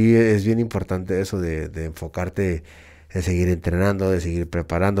 pero sí es bien importante eso de enfocarte, de seguir entrenando, de seguir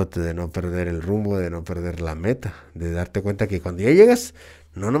preparándote, de no perder el rumbo, de no perder la meta, de darte cuenta que cuando ya llegas,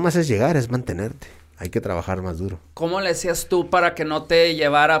 no nomás es llegar, es mantenerte. Hay que trabajar más duro. ¿Cómo le hacías tú para que no te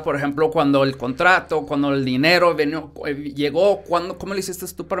llevara, por ejemplo, cuando el contrato, cuando el dinero llegó? ¿Cómo le hiciste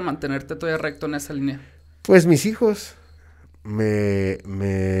tú para mantenerte todavía recto en esa línea? Pues mis hijos, me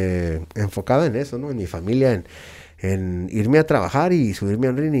enfocaba en eso, ¿no? En mi familia, en irme a trabajar y subirme a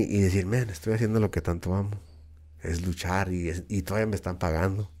un ring y decir, man, estoy haciendo lo que tanto amo. Es luchar y todavía me están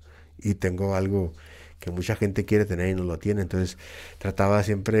pagando. Y tengo algo que mucha gente quiere tener y no lo tiene, entonces he tratado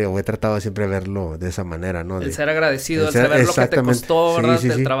siempre de verlo de esa manera, ¿no? El ser agradecido, el saber lo que te costó, ¿verdad?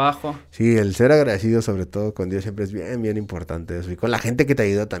 Del trabajo. Sí, el ser agradecido sobre todo con Dios siempre es bien, bien importante eso, y con la gente que te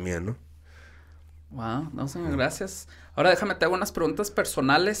ayuda también, ¿no? Wow, no, señor, gracias. Ahora déjame te hago unas preguntas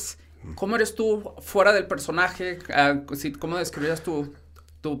personales. ¿Cómo eres tú fuera del personaje? ¿Cómo describirías tu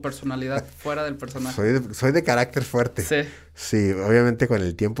personalidad fuera del personaje? Soy de carácter fuerte. Sí. Sí, obviamente con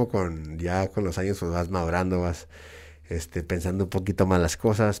el tiempo, con los años, pues vas madurando, vas pensando un poquito más las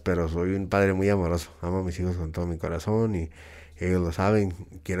cosas, pero soy un padre muy amoroso. Amo a mis hijos con todo mi corazón y ellos lo saben.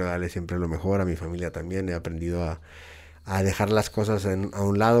 Quiero darle siempre lo mejor a mi familia también. He aprendido a dejar las cosas a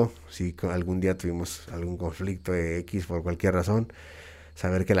un lado. Si algún día tuvimos algún conflicto X por cualquier razón,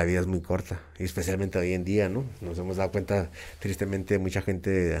 saber que la vida es muy corta, y especialmente hoy en día, ¿no? Nos hemos dado cuenta, tristemente, mucha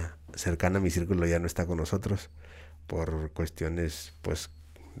gente cercana a mi círculo ya no está con nosotros por cuestiones, pues,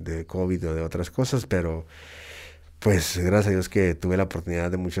 de COVID o de otras cosas, pero Pues gracias a Dios que tuve la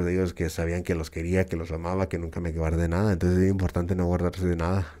oportunidad de muchos de ellos que sabían que los quería, que los amaba, que nunca me guardé nada. Entonces es importante no guardarse de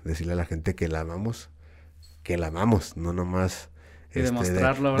nada, decirle a la gente que la amamos, no nomás, Y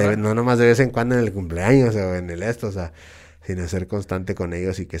demostrarlo, ¿verdad? no nomás de vez en cuando en el cumpleaños o en el esto, o sea, sino ser constante con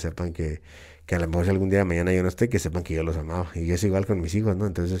ellos y que sepan que a lo mejor si algún día de mañana yo no esté, que sepan que yo los amaba. Y es igual con mis hijos, ¿no?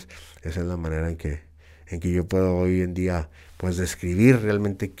 Entonces esa es la manera en que yo puedo hoy en día, pues, describir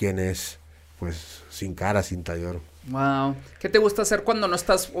realmente quién es, pues, sin cara, sin tallor. Wow. ¿Qué te gusta hacer cuando no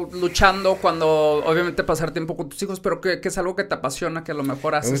estás luchando? Cuando obviamente pasar tiempo con tus hijos, pero que es algo que te apasiona, que a lo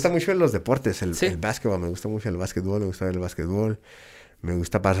mejor haces. Me gusta mucho los deportes, ¿Sí? el básquetbol, me gusta mucho el básquetbol, me gusta ver el básquetbol. Me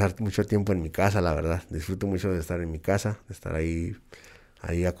gusta pasar mucho tiempo en mi casa, la verdad. Disfruto mucho de estar en mi casa, de estar ahí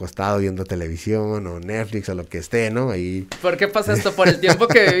acostado viendo televisión o Netflix o lo que esté, ¿no? Ahí. ¿Por qué pasa esto? ¿Por el tiempo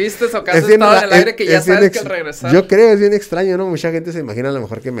que viviste o que has estado en el aire que ya sabes que al regresar? Yo creo, es bien extraño, ¿no? Mucha gente se imagina a lo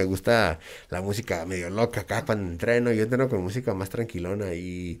mejor que me gusta la música medio loca acá cuando entreno. Yo entreno con música más tranquilona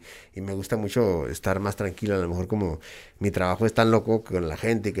y me gusta mucho estar más tranquilo. A lo mejor como mi trabajo es tan loco con la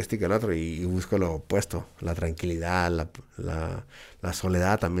gente y que esto y que el otro y busco lo opuesto. La tranquilidad, la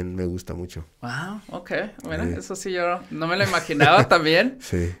soledad también me gusta mucho. Wow, ok. Mira, eso sí yo no me lo imaginaba también.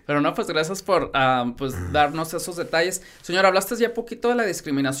 Sí. Pero no, pues gracias por pues darnos esos detalles. Señor, hablaste ya poquito de la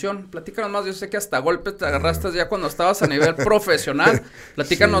discriminación. Platícanos más. Yo sé que hasta golpes te agarraste ya cuando estabas a nivel profesional.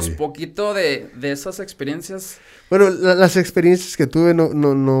 Platícanos poquito de esas experiencias. Bueno, las experiencias que tuve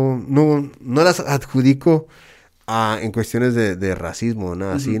no las adjudico en cuestiones de racismo o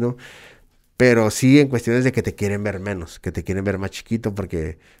nada así, ¿no? Pero sí en cuestiones de que te quieren ver menos, que te quieren ver más chiquito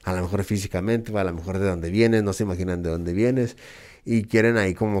porque a lo mejor físicamente, o a lo mejor de dónde vienes, no se imaginan de dónde vienes y quieren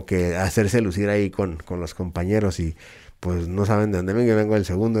ahí como que hacerse lucir ahí con los compañeros y pues no saben de dónde vengo, yo vengo del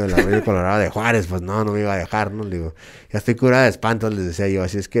segundo, del Arroyo Colorado de Juárez, pues no me iba a dejar, ¿no? Le digo, ya estoy curada de espanto, les decía yo,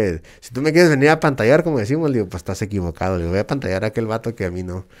 así es que si tú me quieres venir a pantallar, como decimos, le digo, pues estás equivocado, le digo, voy a pantallar a aquel vato que a mí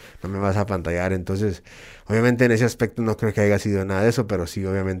no me vas a pantallar, entonces, obviamente en ese aspecto no creo que haya sido nada de eso, pero sí,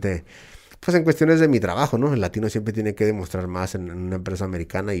 obviamente, pues en cuestiones de mi trabajo, ¿no? El latino siempre tiene que demostrar más en una empresa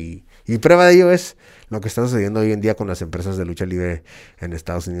americana y prueba de ello es lo que está sucediendo hoy en día con las empresas de lucha libre en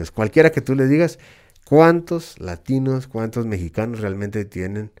Estados Unidos. Cualquiera que tú les digas, ¿cuántos latinos, cuántos mexicanos realmente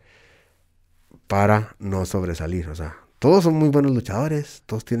tienen para no sobresalir? O sea, todos son muy buenos luchadores,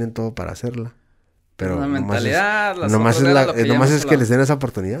 todos tienen todo para hacerla. Pero la mentalidad, nomás es que les den esa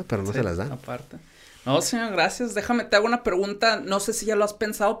oportunidad, pero no se las dan. Aparte. No, señor, gracias. Déjame, te hago una pregunta. No sé si ya lo has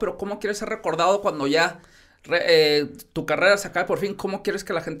pensado, pero ¿cómo quieres ser recordado cuando ya tu carrera se acabe por fin? ¿Cómo quieres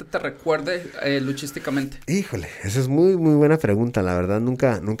que la gente te recuerde luchísticamente? Híjole, esa es muy, muy buena pregunta. La verdad,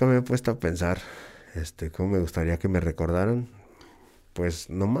 nunca me he puesto a pensar cómo me gustaría que me recordaran. Pues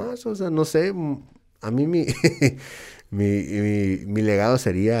nomás, o sea, no sé. A mí mi legado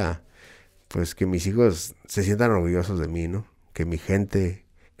sería, pues, que mis hijos se sientan orgullosos de mí, ¿no? Que mi gente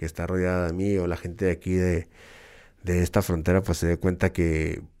que está rodeada de mí o la gente de aquí de esta frontera pues se dé cuenta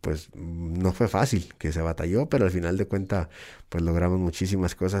que pues no fue fácil, que se batalló, pero al final de cuentas pues logramos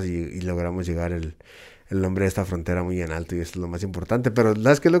muchísimas cosas y logramos llegar el nombre de esta frontera muy en alto y eso es lo más importante, pero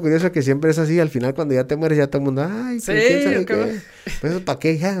 ¿sabes qué es lo curioso? Que siempre es así, al final cuando ya te mueres ya todo el mundo, ay, sí, ¿quién sabe qué? Pues ¿para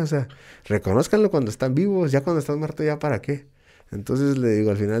qué ya? O sea, reconózcanlo cuando están vivos, ya cuando están muertos ya ¿para qué? Entonces le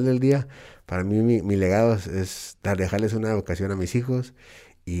digo, al final del día, para mí mi legado es dejarles una educación a mis hijos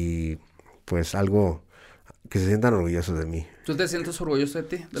y pues algo que se sientan orgullosos de mí. ¿Tú te sientes orgulloso de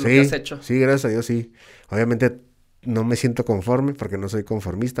ti, de lo que has hecho? Sí, gracias a Dios, sí. Obviamente no me siento conforme porque no soy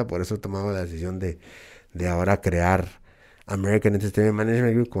conformista, por eso he tomado la decisión de ahora crear American Entertainment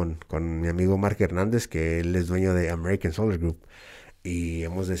Management Group con mi amigo Mark Hernández, que él es dueño de American Solar Group. Y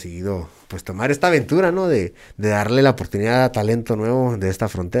hemos decidido pues tomar esta aventura, ¿no? De darle la oportunidad a talento nuevo de esta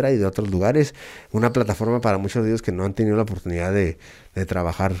frontera y de otros lugares. Una plataforma para muchos de ellos que no han tenido la oportunidad de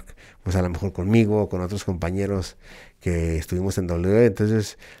trabajar pues a lo mejor conmigo o con otros compañeros que estuvimos en W.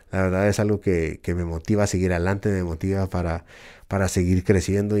 Entonces la verdad es algo que me motiva a seguir adelante, me motiva para seguir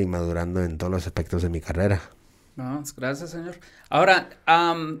creciendo y madurando en todos los aspectos de mi carrera. No, gracias, señor. Ahora,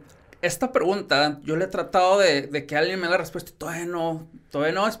 esta pregunta, yo le he tratado de que alguien me haga respuesta y todavía no,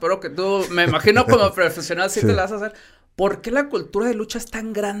 espero que tú, me imagino como profesional sí te la vas a hacer. ¿Por qué la cultura de lucha es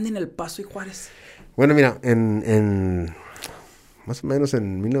tan grande en El Paso y Juárez? Bueno, mira, en más o menos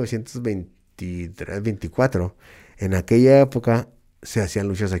en 1923-24, en aquella época se hacían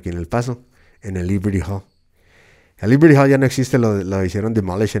luchas aquí en El Paso, en el Liberty Hall. El Liberty Hall ya no existe, lo hicieron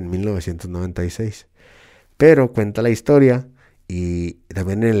demolish en 1996. Pero cuenta la historia, y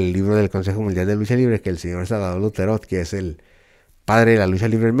también en el libro del Consejo Mundial de Lucha Libre, que el señor Salvador Luterot, que es el padre de la lucha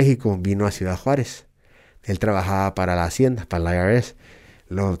libre en México, vino a Ciudad Juárez. Él trabajaba para la Hacienda, para la IRS.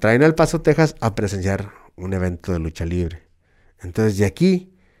 Lo traen al Paso, Texas, a presenciar un evento de lucha libre. Entonces de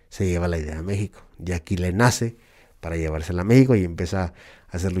aquí se lleva la idea a México. De aquí le nace para llevársela a México y empieza a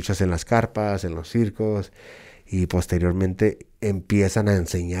hacer luchas en las carpas, en los circos, y posteriormente empiezan a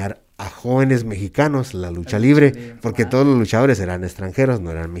enseñar a jóvenes mexicanos la lucha libre, porque todos los luchadores eran extranjeros,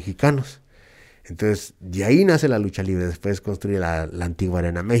 no eran mexicanos. Entonces, de ahí nace la lucha libre. Después construye la antigua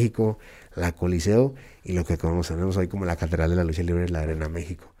Arena México, la Coliseo, y lo que conocemos hoy como la Catedral de la Lucha Libre es la Arena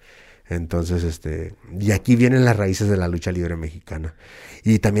México. Entonces, de aquí vienen las raíces de la lucha libre mexicana.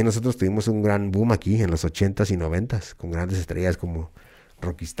 Y también nosotros tuvimos un gran boom aquí en los 80s y 90s, con grandes estrellas como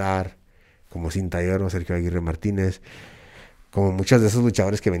Rocky Star, como Cinta de Oro, Sergio Aguirre Martínez, como muchos de esos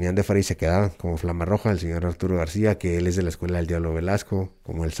luchadores que venían de fuera y se quedaban, como Flama Roja, el señor Arturo García, que él es de la escuela del Diablo Velasco,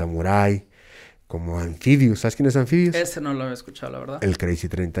 como el Samurai, como Amphibious. ¿Sabes quién es Amphibious? Ese no lo había escuchado, la verdad. El Crazy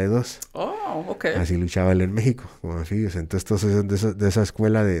 32. Oh, ok. Así luchaba él en México, como Amphibious. Entonces todos son de esa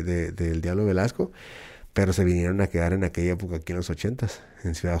escuela del Diablo Velasco, pero se vinieron a quedar en aquella época aquí en los 80s,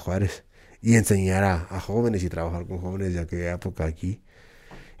 en Ciudad Juárez, y enseñar a jóvenes y trabajar con jóvenes de aquella época aquí.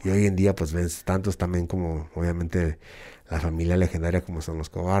 Y hoy en día pues ves tantos también como obviamente la familia legendaria como son los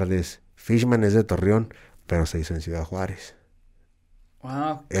Cobardes. Fishman es de Torreón, pero se hizo en Ciudad Juárez.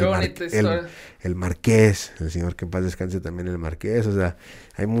 Wow, qué bonita historia. El Marqués, el señor que en paz descanse también, el Marqués. O sea,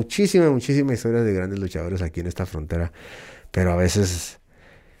 hay muchísima historia de grandes luchadores aquí en esta frontera, pero a veces,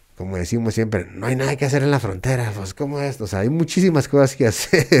 como decimos siempre, no hay nada que hacer en la frontera. Pues, ¿cómo es? O sea, hay muchísimas cosas que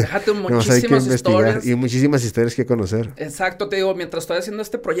hacer. Déjate muchísimas historias. Y muchísimas historias que conocer. Exacto, te digo, mientras estoy haciendo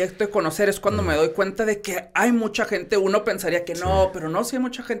este proyecto de conocer es cuando me doy cuenta de que hay mucha gente. Uno pensaría que no, pero no, sí hay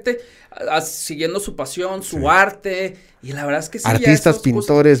mucha gente siguiendo su pasión, su arte. Y la verdad es que sí. Artistas,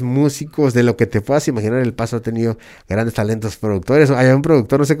 pintores, músicos, de lo que te puedas imaginar. El Paso ha tenido grandes talentos, productores. Hay un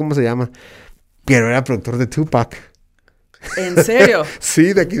productor, no sé cómo se llama, pero era productor de Tupac. ¿En serio?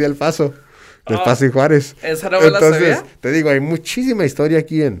 Sí, de aquí del Paso. Del Paso y Juárez. Esa no me la sabía. Te digo, hay muchísima historia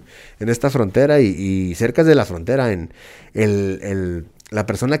aquí en esta frontera y cerca de la frontera. La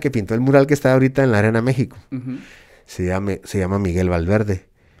persona que pintó el mural que está ahorita en la Arena México se llama Miguel Valverde.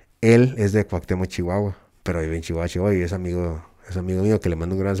 Él es de Cuauhtémoc, Chihuahua, pero vive en Chihuahua y es amigo mío que le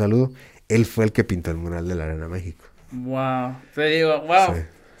mando un gran saludo. Él fue el que pintó el mural de la Arena México. Wow. Te digo, wow. Sí.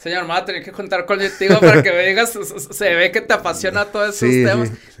 Señor, me va a tener que contar contigo para que me digas, se ve que te apasiona todos esos temas.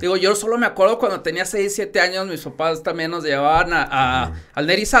 Sí. Digo, yo solo me acuerdo cuando tenía 6, 7 años, mis papás también nos llevaban al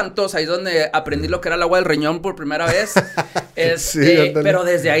Neri Santos, ahí es donde aprendí lo que era el agua del riñón por primera vez. Pero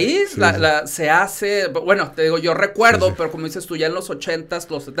desde ahí se hace, bueno, te digo, yo recuerdo, pero como dices tú, ya en los 80s,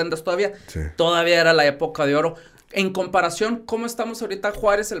 los 70s todavía era la época de oro. En comparación, ¿cómo estamos ahorita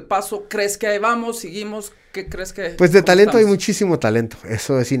Juárez, El Paso? ¿Crees que ahí vamos, seguimos? ¿Qué crees que...? Pues de talento hay muchísimo talento,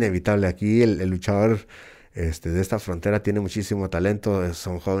 eso es inevitable. Aquí el luchador de esta frontera tiene muchísimo talento,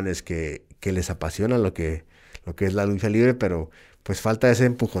 son jóvenes que les apasiona lo que es la lucha libre, pero pues falta ese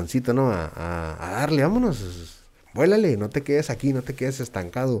empujoncito, ¿no? A darle, vámonos, vuélale, no te quedes aquí, no te quedes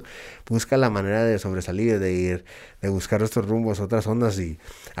estancado, busca la manera de sobresalir, de buscar otros rumbos, otras ondas. Y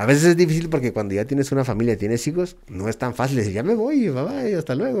a veces es difícil porque cuando ya tienes una familia, tienes hijos, no es tan fácil decir, ya me voy, bye,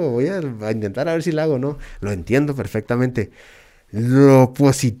 hasta luego, voy a intentar a ver si la hago, ¿no? Lo entiendo perfectamente. Lo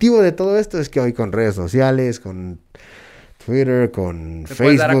positivo de todo esto es que hoy con redes sociales, con Twitter, con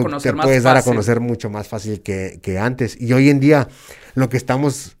Facebook, te puedes dar a conocer mucho más fácil que antes. Y hoy en día lo que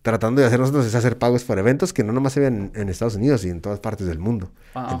estamos tratando de hacer nosotros es hacer pagos por eventos que no nomás se ven en Estados Unidos y en todas partes del mundo.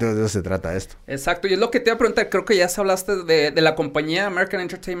 Entonces de eso se trata esto. Exacto, y es lo que te iba a preguntar, creo que ya hablaste de la compañía American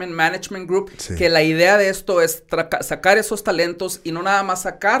Entertainment Management Group, que la idea de esto es sacar esos talentos y no nada más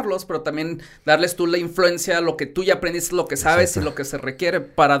sacarlos, pero también darles tú la influencia, lo que tú ya aprendiste, lo que sabes y lo que se requiere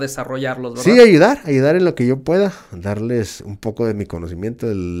para desarrollarlos, ¿verdad? Sí, ayudar en lo que yo pueda, darles un poco de mi conocimiento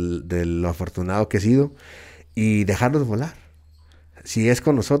de lo afortunado que he sido y dejarlos volar. Si es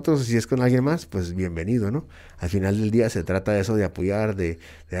con nosotros, si es con alguien más, pues bienvenido, ¿no? Al final del día se trata de eso, de apoyar, de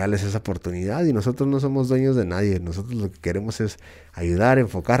darles esa oportunidad, y nosotros no somos dueños de nadie. Nosotros lo que queremos es ayudar,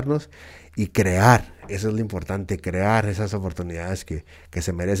 enfocarnos y crear. Eso es lo importante, crear esas oportunidades que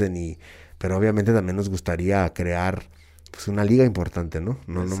se merecen. Pero obviamente también nos gustaría crear pues una liga importante, ¿no?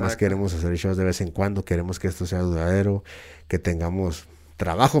 No nomás queremos hacer shows de vez en cuando, queremos que esto sea duradero, que tengamos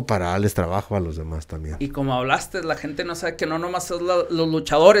trabajo para darles trabajo a los demás también. Y como hablaste, la gente no sabe que no nomás son los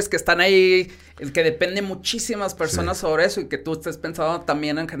luchadores que están ahí, el que depende muchísimas personas sobre eso, y que tú estés pensando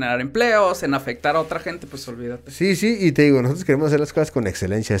también en generar empleos, en afectar a otra gente, pues olvídate. Sí, y te digo, nosotros queremos hacer las cosas con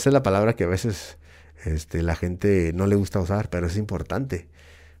excelencia. Esa es la palabra que a veces la gente no le gusta usar, pero es importante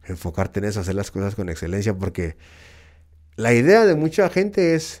enfocarte en eso, hacer las cosas con excelencia, porque la idea de mucha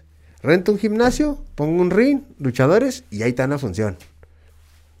gente es renta un gimnasio, pongo un ring, luchadores, y ahí está una función.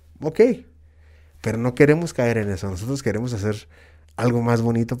 Ok, pero no queremos caer en eso. Nosotros queremos hacer algo más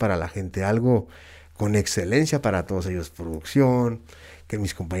bonito para la gente, algo con excelencia para todos ellos, producción, que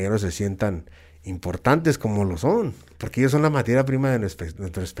mis compañeros se sientan importantes como lo son, porque ellos son la materia prima de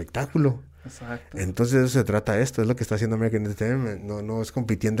nuestro espectáculo. Exacto. Entonces de eso se trata esto, es lo que está haciendo American Entertainment, no es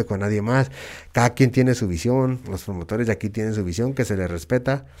compitiendo con nadie más, cada quien tiene su visión, los promotores de aquí tienen su visión, que se les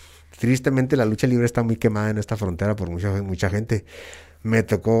respeta. Tristemente la lucha libre está muy quemada en esta frontera por mucha gente. Me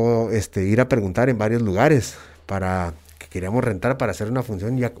tocó ir a preguntar en varios lugares para que queríamos rentar para hacer una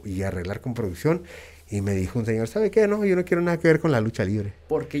función y arreglar con producción. Y me dijo un señor, ¿sabe qué? No, yo no quiero nada que ver con la lucha libre.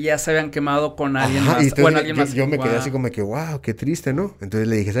 Porque ya se habían quemado con alguien más. Entonces, Bueno, alguien más. Yo me quedé así como que, wow, qué triste, ¿no? Entonces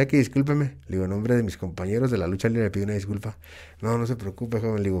le dije, ¿sabe qué? Discúlpeme. Le digo, en nombre de mis compañeros de la lucha libre le pido una disculpa. No se preocupe,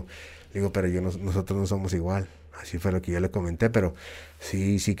 joven. Le digo, pero nosotros no somos igual. Así fue lo que yo le comenté, pero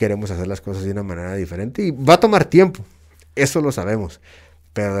sí queremos hacer las cosas de una manera diferente. Y va a tomar tiempo, eso lo sabemos.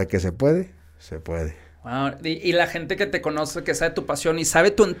 Pero de que se puede, se puede. Wow. Y la gente que te conoce, que sabe tu pasión y sabe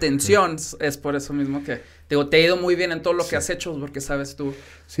tu intención, es por eso mismo que, digo, te ha ido muy bien en todo lo que has hecho, porque sabes tú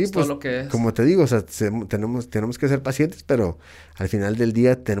pues, todo lo que es. Como te digo, o sea, tenemos que ser pacientes, pero al final del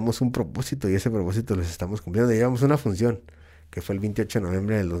día tenemos un propósito y ese propósito los estamos cumpliendo. Llevamos una función que fue el 28 de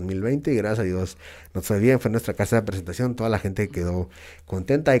noviembre del 2020 y gracias a Dios nos fue bien, fue nuestra casa de presentación, toda la gente quedó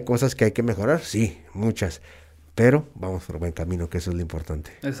contenta. Hay cosas que hay que mejorar, sí, muchas. Pero vamos por buen camino, que eso es lo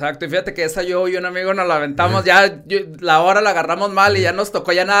importante. Exacto, y fíjate que esa yo y un amigo nos la aventamos, la hora la agarramos mal y ya nos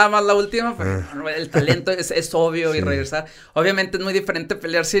tocó ya nada más la última, pero el talento es obvio y regresar. Obviamente es muy diferente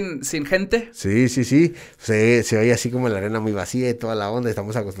pelear sin gente. Sí, se oye así como la arena muy vacía y toda la onda,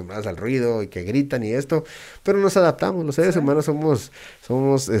 estamos acostumbrados al ruido y que gritan y esto, pero nos adaptamos, los seres humanos somos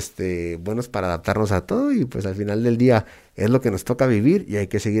buenos para adaptarnos a todo y pues al final del día es lo que nos toca vivir y hay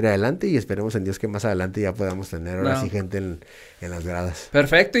que seguir adelante y esperemos en Dios que más adelante ya podamos tener ahora sí gente en las gradas.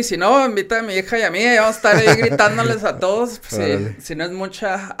 Perfecto, y si no, invita a mi hija y a mí, vamos a estar ahí gritándoles a todos, si no es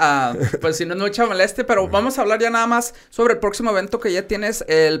mucha, pues si no es mucha molestia, pero vamos a hablar ya nada más sobre el próximo evento que ya tienes,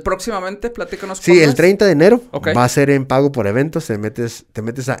 próximamente, platícanos. Sí, el 30 de enero va a ser en pago por eventos, te metes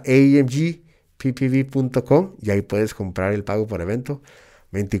a amgppv.com y ahí puedes comprar el pago por evento,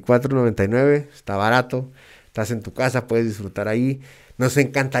 $24.99, está barato. Estás en tu casa, puedes disfrutar ahí. Nos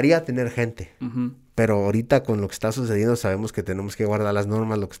encantaría tener gente, pero ahorita con lo que está sucediendo sabemos que tenemos que guardar las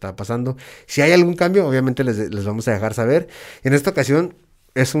normas, lo que está pasando. Si hay algún cambio, obviamente les vamos a dejar saber. En esta ocasión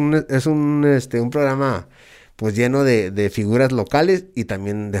es un programa pues lleno de figuras locales y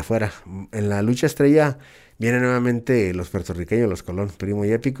también de afuera. En la lucha estrella vienen nuevamente los puertorriqueños, los Colón, Primo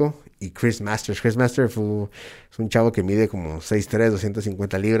y Épico, y Chris Masters. Chris Masters es un chavo que mide como 6'3",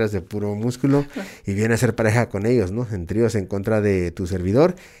 250 libras de puro músculo, y viene a ser pareja con ellos, ¿no? En tríos en contra de tu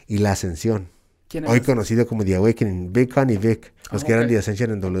servidor y La Ascensión. ¿Quién es? Hoy conocido como The Awakening, Big Con y Vic, los que eran The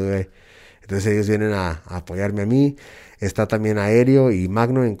Ascension en WWE. Entonces ellos vienen a apoyarme a mí. Está también Aéreo y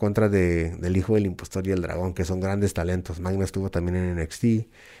Magno en contra del Hijo del Impostor y el Dragón, que son grandes talentos. Magno estuvo también en NXT.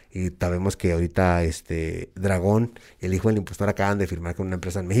 Y sabemos que ahorita Dragón y el Hijo del Impostor acaban de firmar con una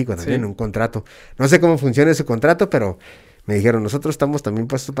empresa en México también, un contrato. No sé cómo funciona ese contrato, pero me dijeron, nosotros estamos también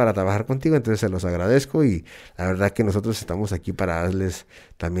puestos para trabajar contigo, entonces se los agradezco y la verdad que nosotros estamos aquí para darles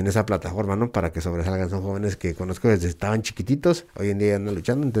también esa plataforma, ¿no? Para que sobresalgan. Son jóvenes que conozco desde estaban chiquititos, hoy en día andan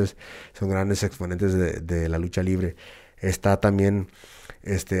luchando, entonces son grandes exponentes de la lucha libre. Está también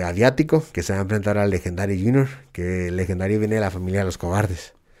Aviático, que se va a enfrentar al Legendario Junior, que el Legendario viene de la familia de los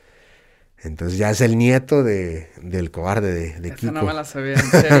Cobardes. Entonces ya es el nieto del Cobarde de Kiko. No me la sabía,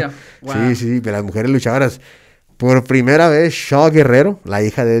 en serio. Wow. Sí, pero las mujeres luchadoras. Por primera vez, Shaw Guerrero, la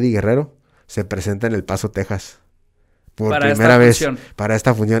hija de Eddie Guerrero, se presenta en El Paso, Texas. Por primera vez para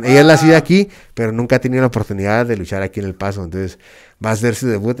esta función. Ella es nacida aquí, pero nunca ha tenido la oportunidad de luchar aquí en El Paso. Entonces va a hacer su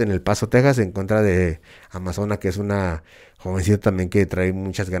debut en El Paso, Texas, en contra de Amazona, que es una jovencita también que trae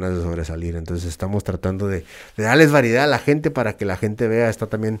muchas ganas de sobresalir. Entonces estamos tratando de darles variedad a la gente para que la gente vea. Está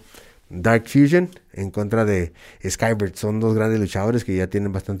también Dark Fusion en contra de Skybird. Son dos grandes luchadores que ya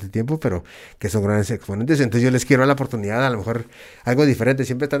tienen bastante tiempo, pero que son grandes exponentes. Entonces yo les quiero dar la oportunidad, a lo mejor algo diferente.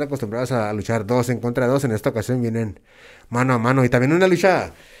 Siempre están acostumbrados a luchar 2 en contra de 2. En esta ocasión vienen mano a mano. Y también una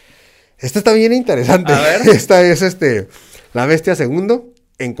lucha, esta está bien interesante. A ver. Esta es la Bestia segundo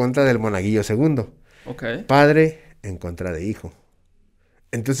en contra del Monaguillo segundo. Okay. Padre en contra de hijo.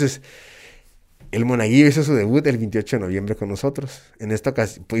 Entonces el Monaguillo hizo su debut el 28 de noviembre con nosotros. En esta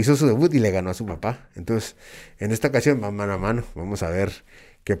ocasión hizo su debut y le ganó a su papá. Entonces, en esta ocasión van mano a mano. Vamos a ver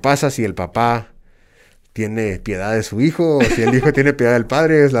qué pasa, si el papá tiene piedad de su hijo o si el hijo tiene piedad del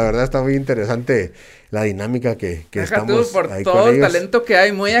padre. La verdad está muy interesante la dinámica que Deja estamos tú por ahí todo con el ellos. talento que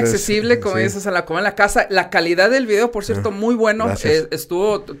hay, muy Entonces, accesible, como sí. dices, como en la casa. La calidad del video, por cierto, muy bueno. Gracias.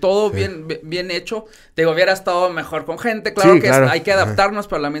 Estuvo todo Sí. bien hecho. Te digo, hubiera estado mejor con gente. Claro Sí, que claro. hay que adaptarnos,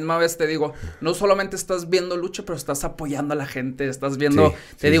 pero a la misma vez te digo, no solamente estás viendo lucha, pero estás apoyando a la gente, estás viendo, Sí,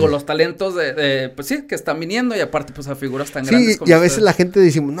 te sí, digo, sí. los talentos pues sí, que están viniendo y aparte pues a figuras tan Sí, grandes como y a veces ustedes. la gente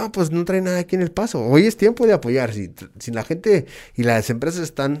decimos, no, pues no trae nada aquí en El Paso. Hoy es tiempo de apoyar. Si la gente y las empresas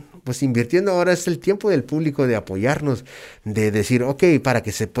están pues invirtiendo, ahora es el tiempo del público de apoyarnos, de decir, ok, para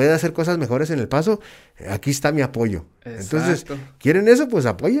que se pueda hacer cosas mejores en El Paso, aquí está mi apoyo. Entonces, Exacto. ¿quieren eso? Pues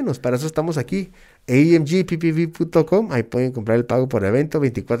apóyenos, para eso estamos aquí. amgppv.com, ahí pueden comprar el pago por evento,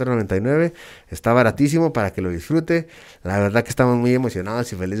 $24.99, está baratísimo para que lo disfrute. La verdad que estamos muy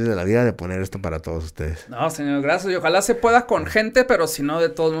emocionados y felices de la vida de poner esto para todos ustedes. No, señor, gracias. Y ojalá se pueda con gente, pero si no, de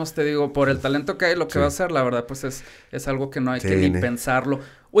todos modos te digo, por el talento que hay, lo que Sí. va a hacer, la verdad, pues es algo que no hay Sí, que ni ne. pensarlo.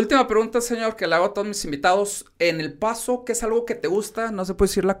 Última pregunta, señor, que le hago a todos mis invitados. En El Paso, ¿qué es algo que te gusta? No se puede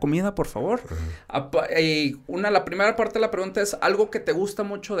decir la comida, por favor. Y la primera parte de la pregunta es algo que te gusta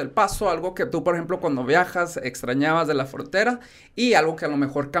mucho del Paso, algo que tú, por ejemplo, cuando viajas, extrañabas de la frontera, y algo que a lo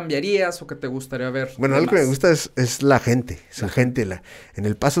mejor cambiarías o que te gustaría ver. Bueno, de algo que me más. gusta es la gente, su gente. En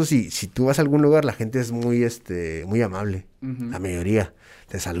El Paso, si tú vas a algún lugar, la gente es muy amable, Ujú. la mayoría.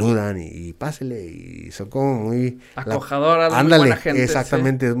 Te saludan y pásele, y son como muy... Acogedora, muy Ándale, buena gente.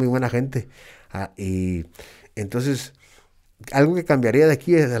 exactamente, es muy buena gente. Y entonces, algo que cambiaría de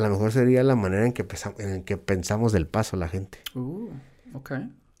aquí a lo mejor sería la manera en que pensamos del Paso la gente. Sí. Ok.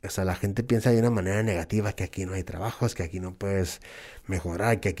 O sea, la gente piensa de una manera negativa, que aquí no hay trabajos, que aquí no puedes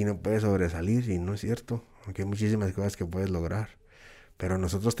mejorar, que aquí no puedes sobresalir, y no es cierto, aunque hay muchísimas cosas que puedes lograr. Pero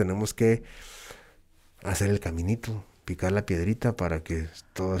nosotros tenemos que hacer el caminito, picar la piedrita para que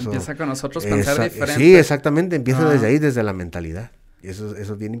todo eso... Empieza con nosotros pensar diferente. Sí, exactamente, empieza Ah. desde ahí, desde la mentalidad. Y eso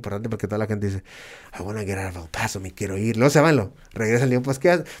es bien importante porque toda la gente dice, I wanna get out of El Paso, me quiero ir. Luego se van, regresan y digo, pues,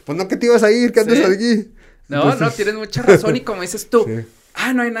 ¿qué haces? Pues no, que te ibas a ir, ¿qué andas Sí. aquí? No, Entonces, tienes mucha razón y como dices tú, Sí.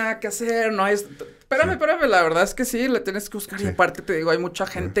 no hay nada que hacer, no hay... Espérame, la verdad es que sí, le tienes que buscar y Sí. aparte te digo, hay mucha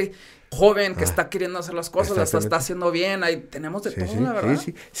gente joven que está queriendo hacer las cosas, las está Exactamente. haciendo bien, tenemos de Sí, todo, sí, la verdad.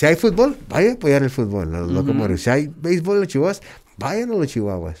 sí, sí. Si hay fútbol, vaya a apoyar el fútbol, los Ujú. Locomotives. Si hay béisbol en los Chihuahuas, vayan a los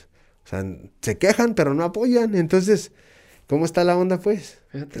Chihuahuas. O sea, se quejan, pero no apoyan. Entonces, ¿cómo está la onda, pues?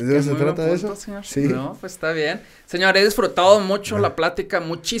 Fíjate ¿De que eso se muy buen trata de punto, eso? señor. Sí. No, pues está bien. Señor, he disfrutado mucho la plática.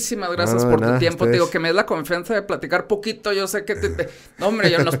 Muchísimas gracias No, por de tu nada, tiempo. Te digo ustedes. que me des la confianza de platicar poquito. Yo sé que no,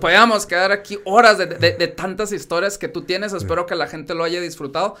 hombre, nos podíamos quedar aquí horas de tantas historias que tú tienes. Espero que la gente lo haya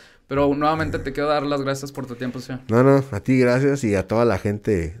disfrutado. Pero nuevamente te quiero dar las gracias por tu tiempo, señor. No, a ti gracias y a toda la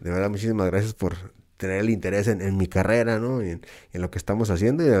gente, de verdad, muchísimas gracias por tener el interés en mi carrera, ¿no? Y en lo que estamos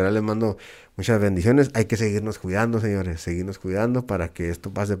haciendo y de verdad les mando muchas bendiciones. Hay que seguirnos cuidando, señores, seguirnos cuidando para que esto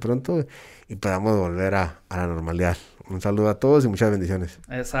pase pronto y podamos volver a la normalidad. Un saludo a todos y muchas bendiciones.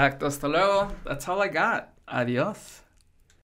 Exacto. Hasta luego. That's all I got. Adiós.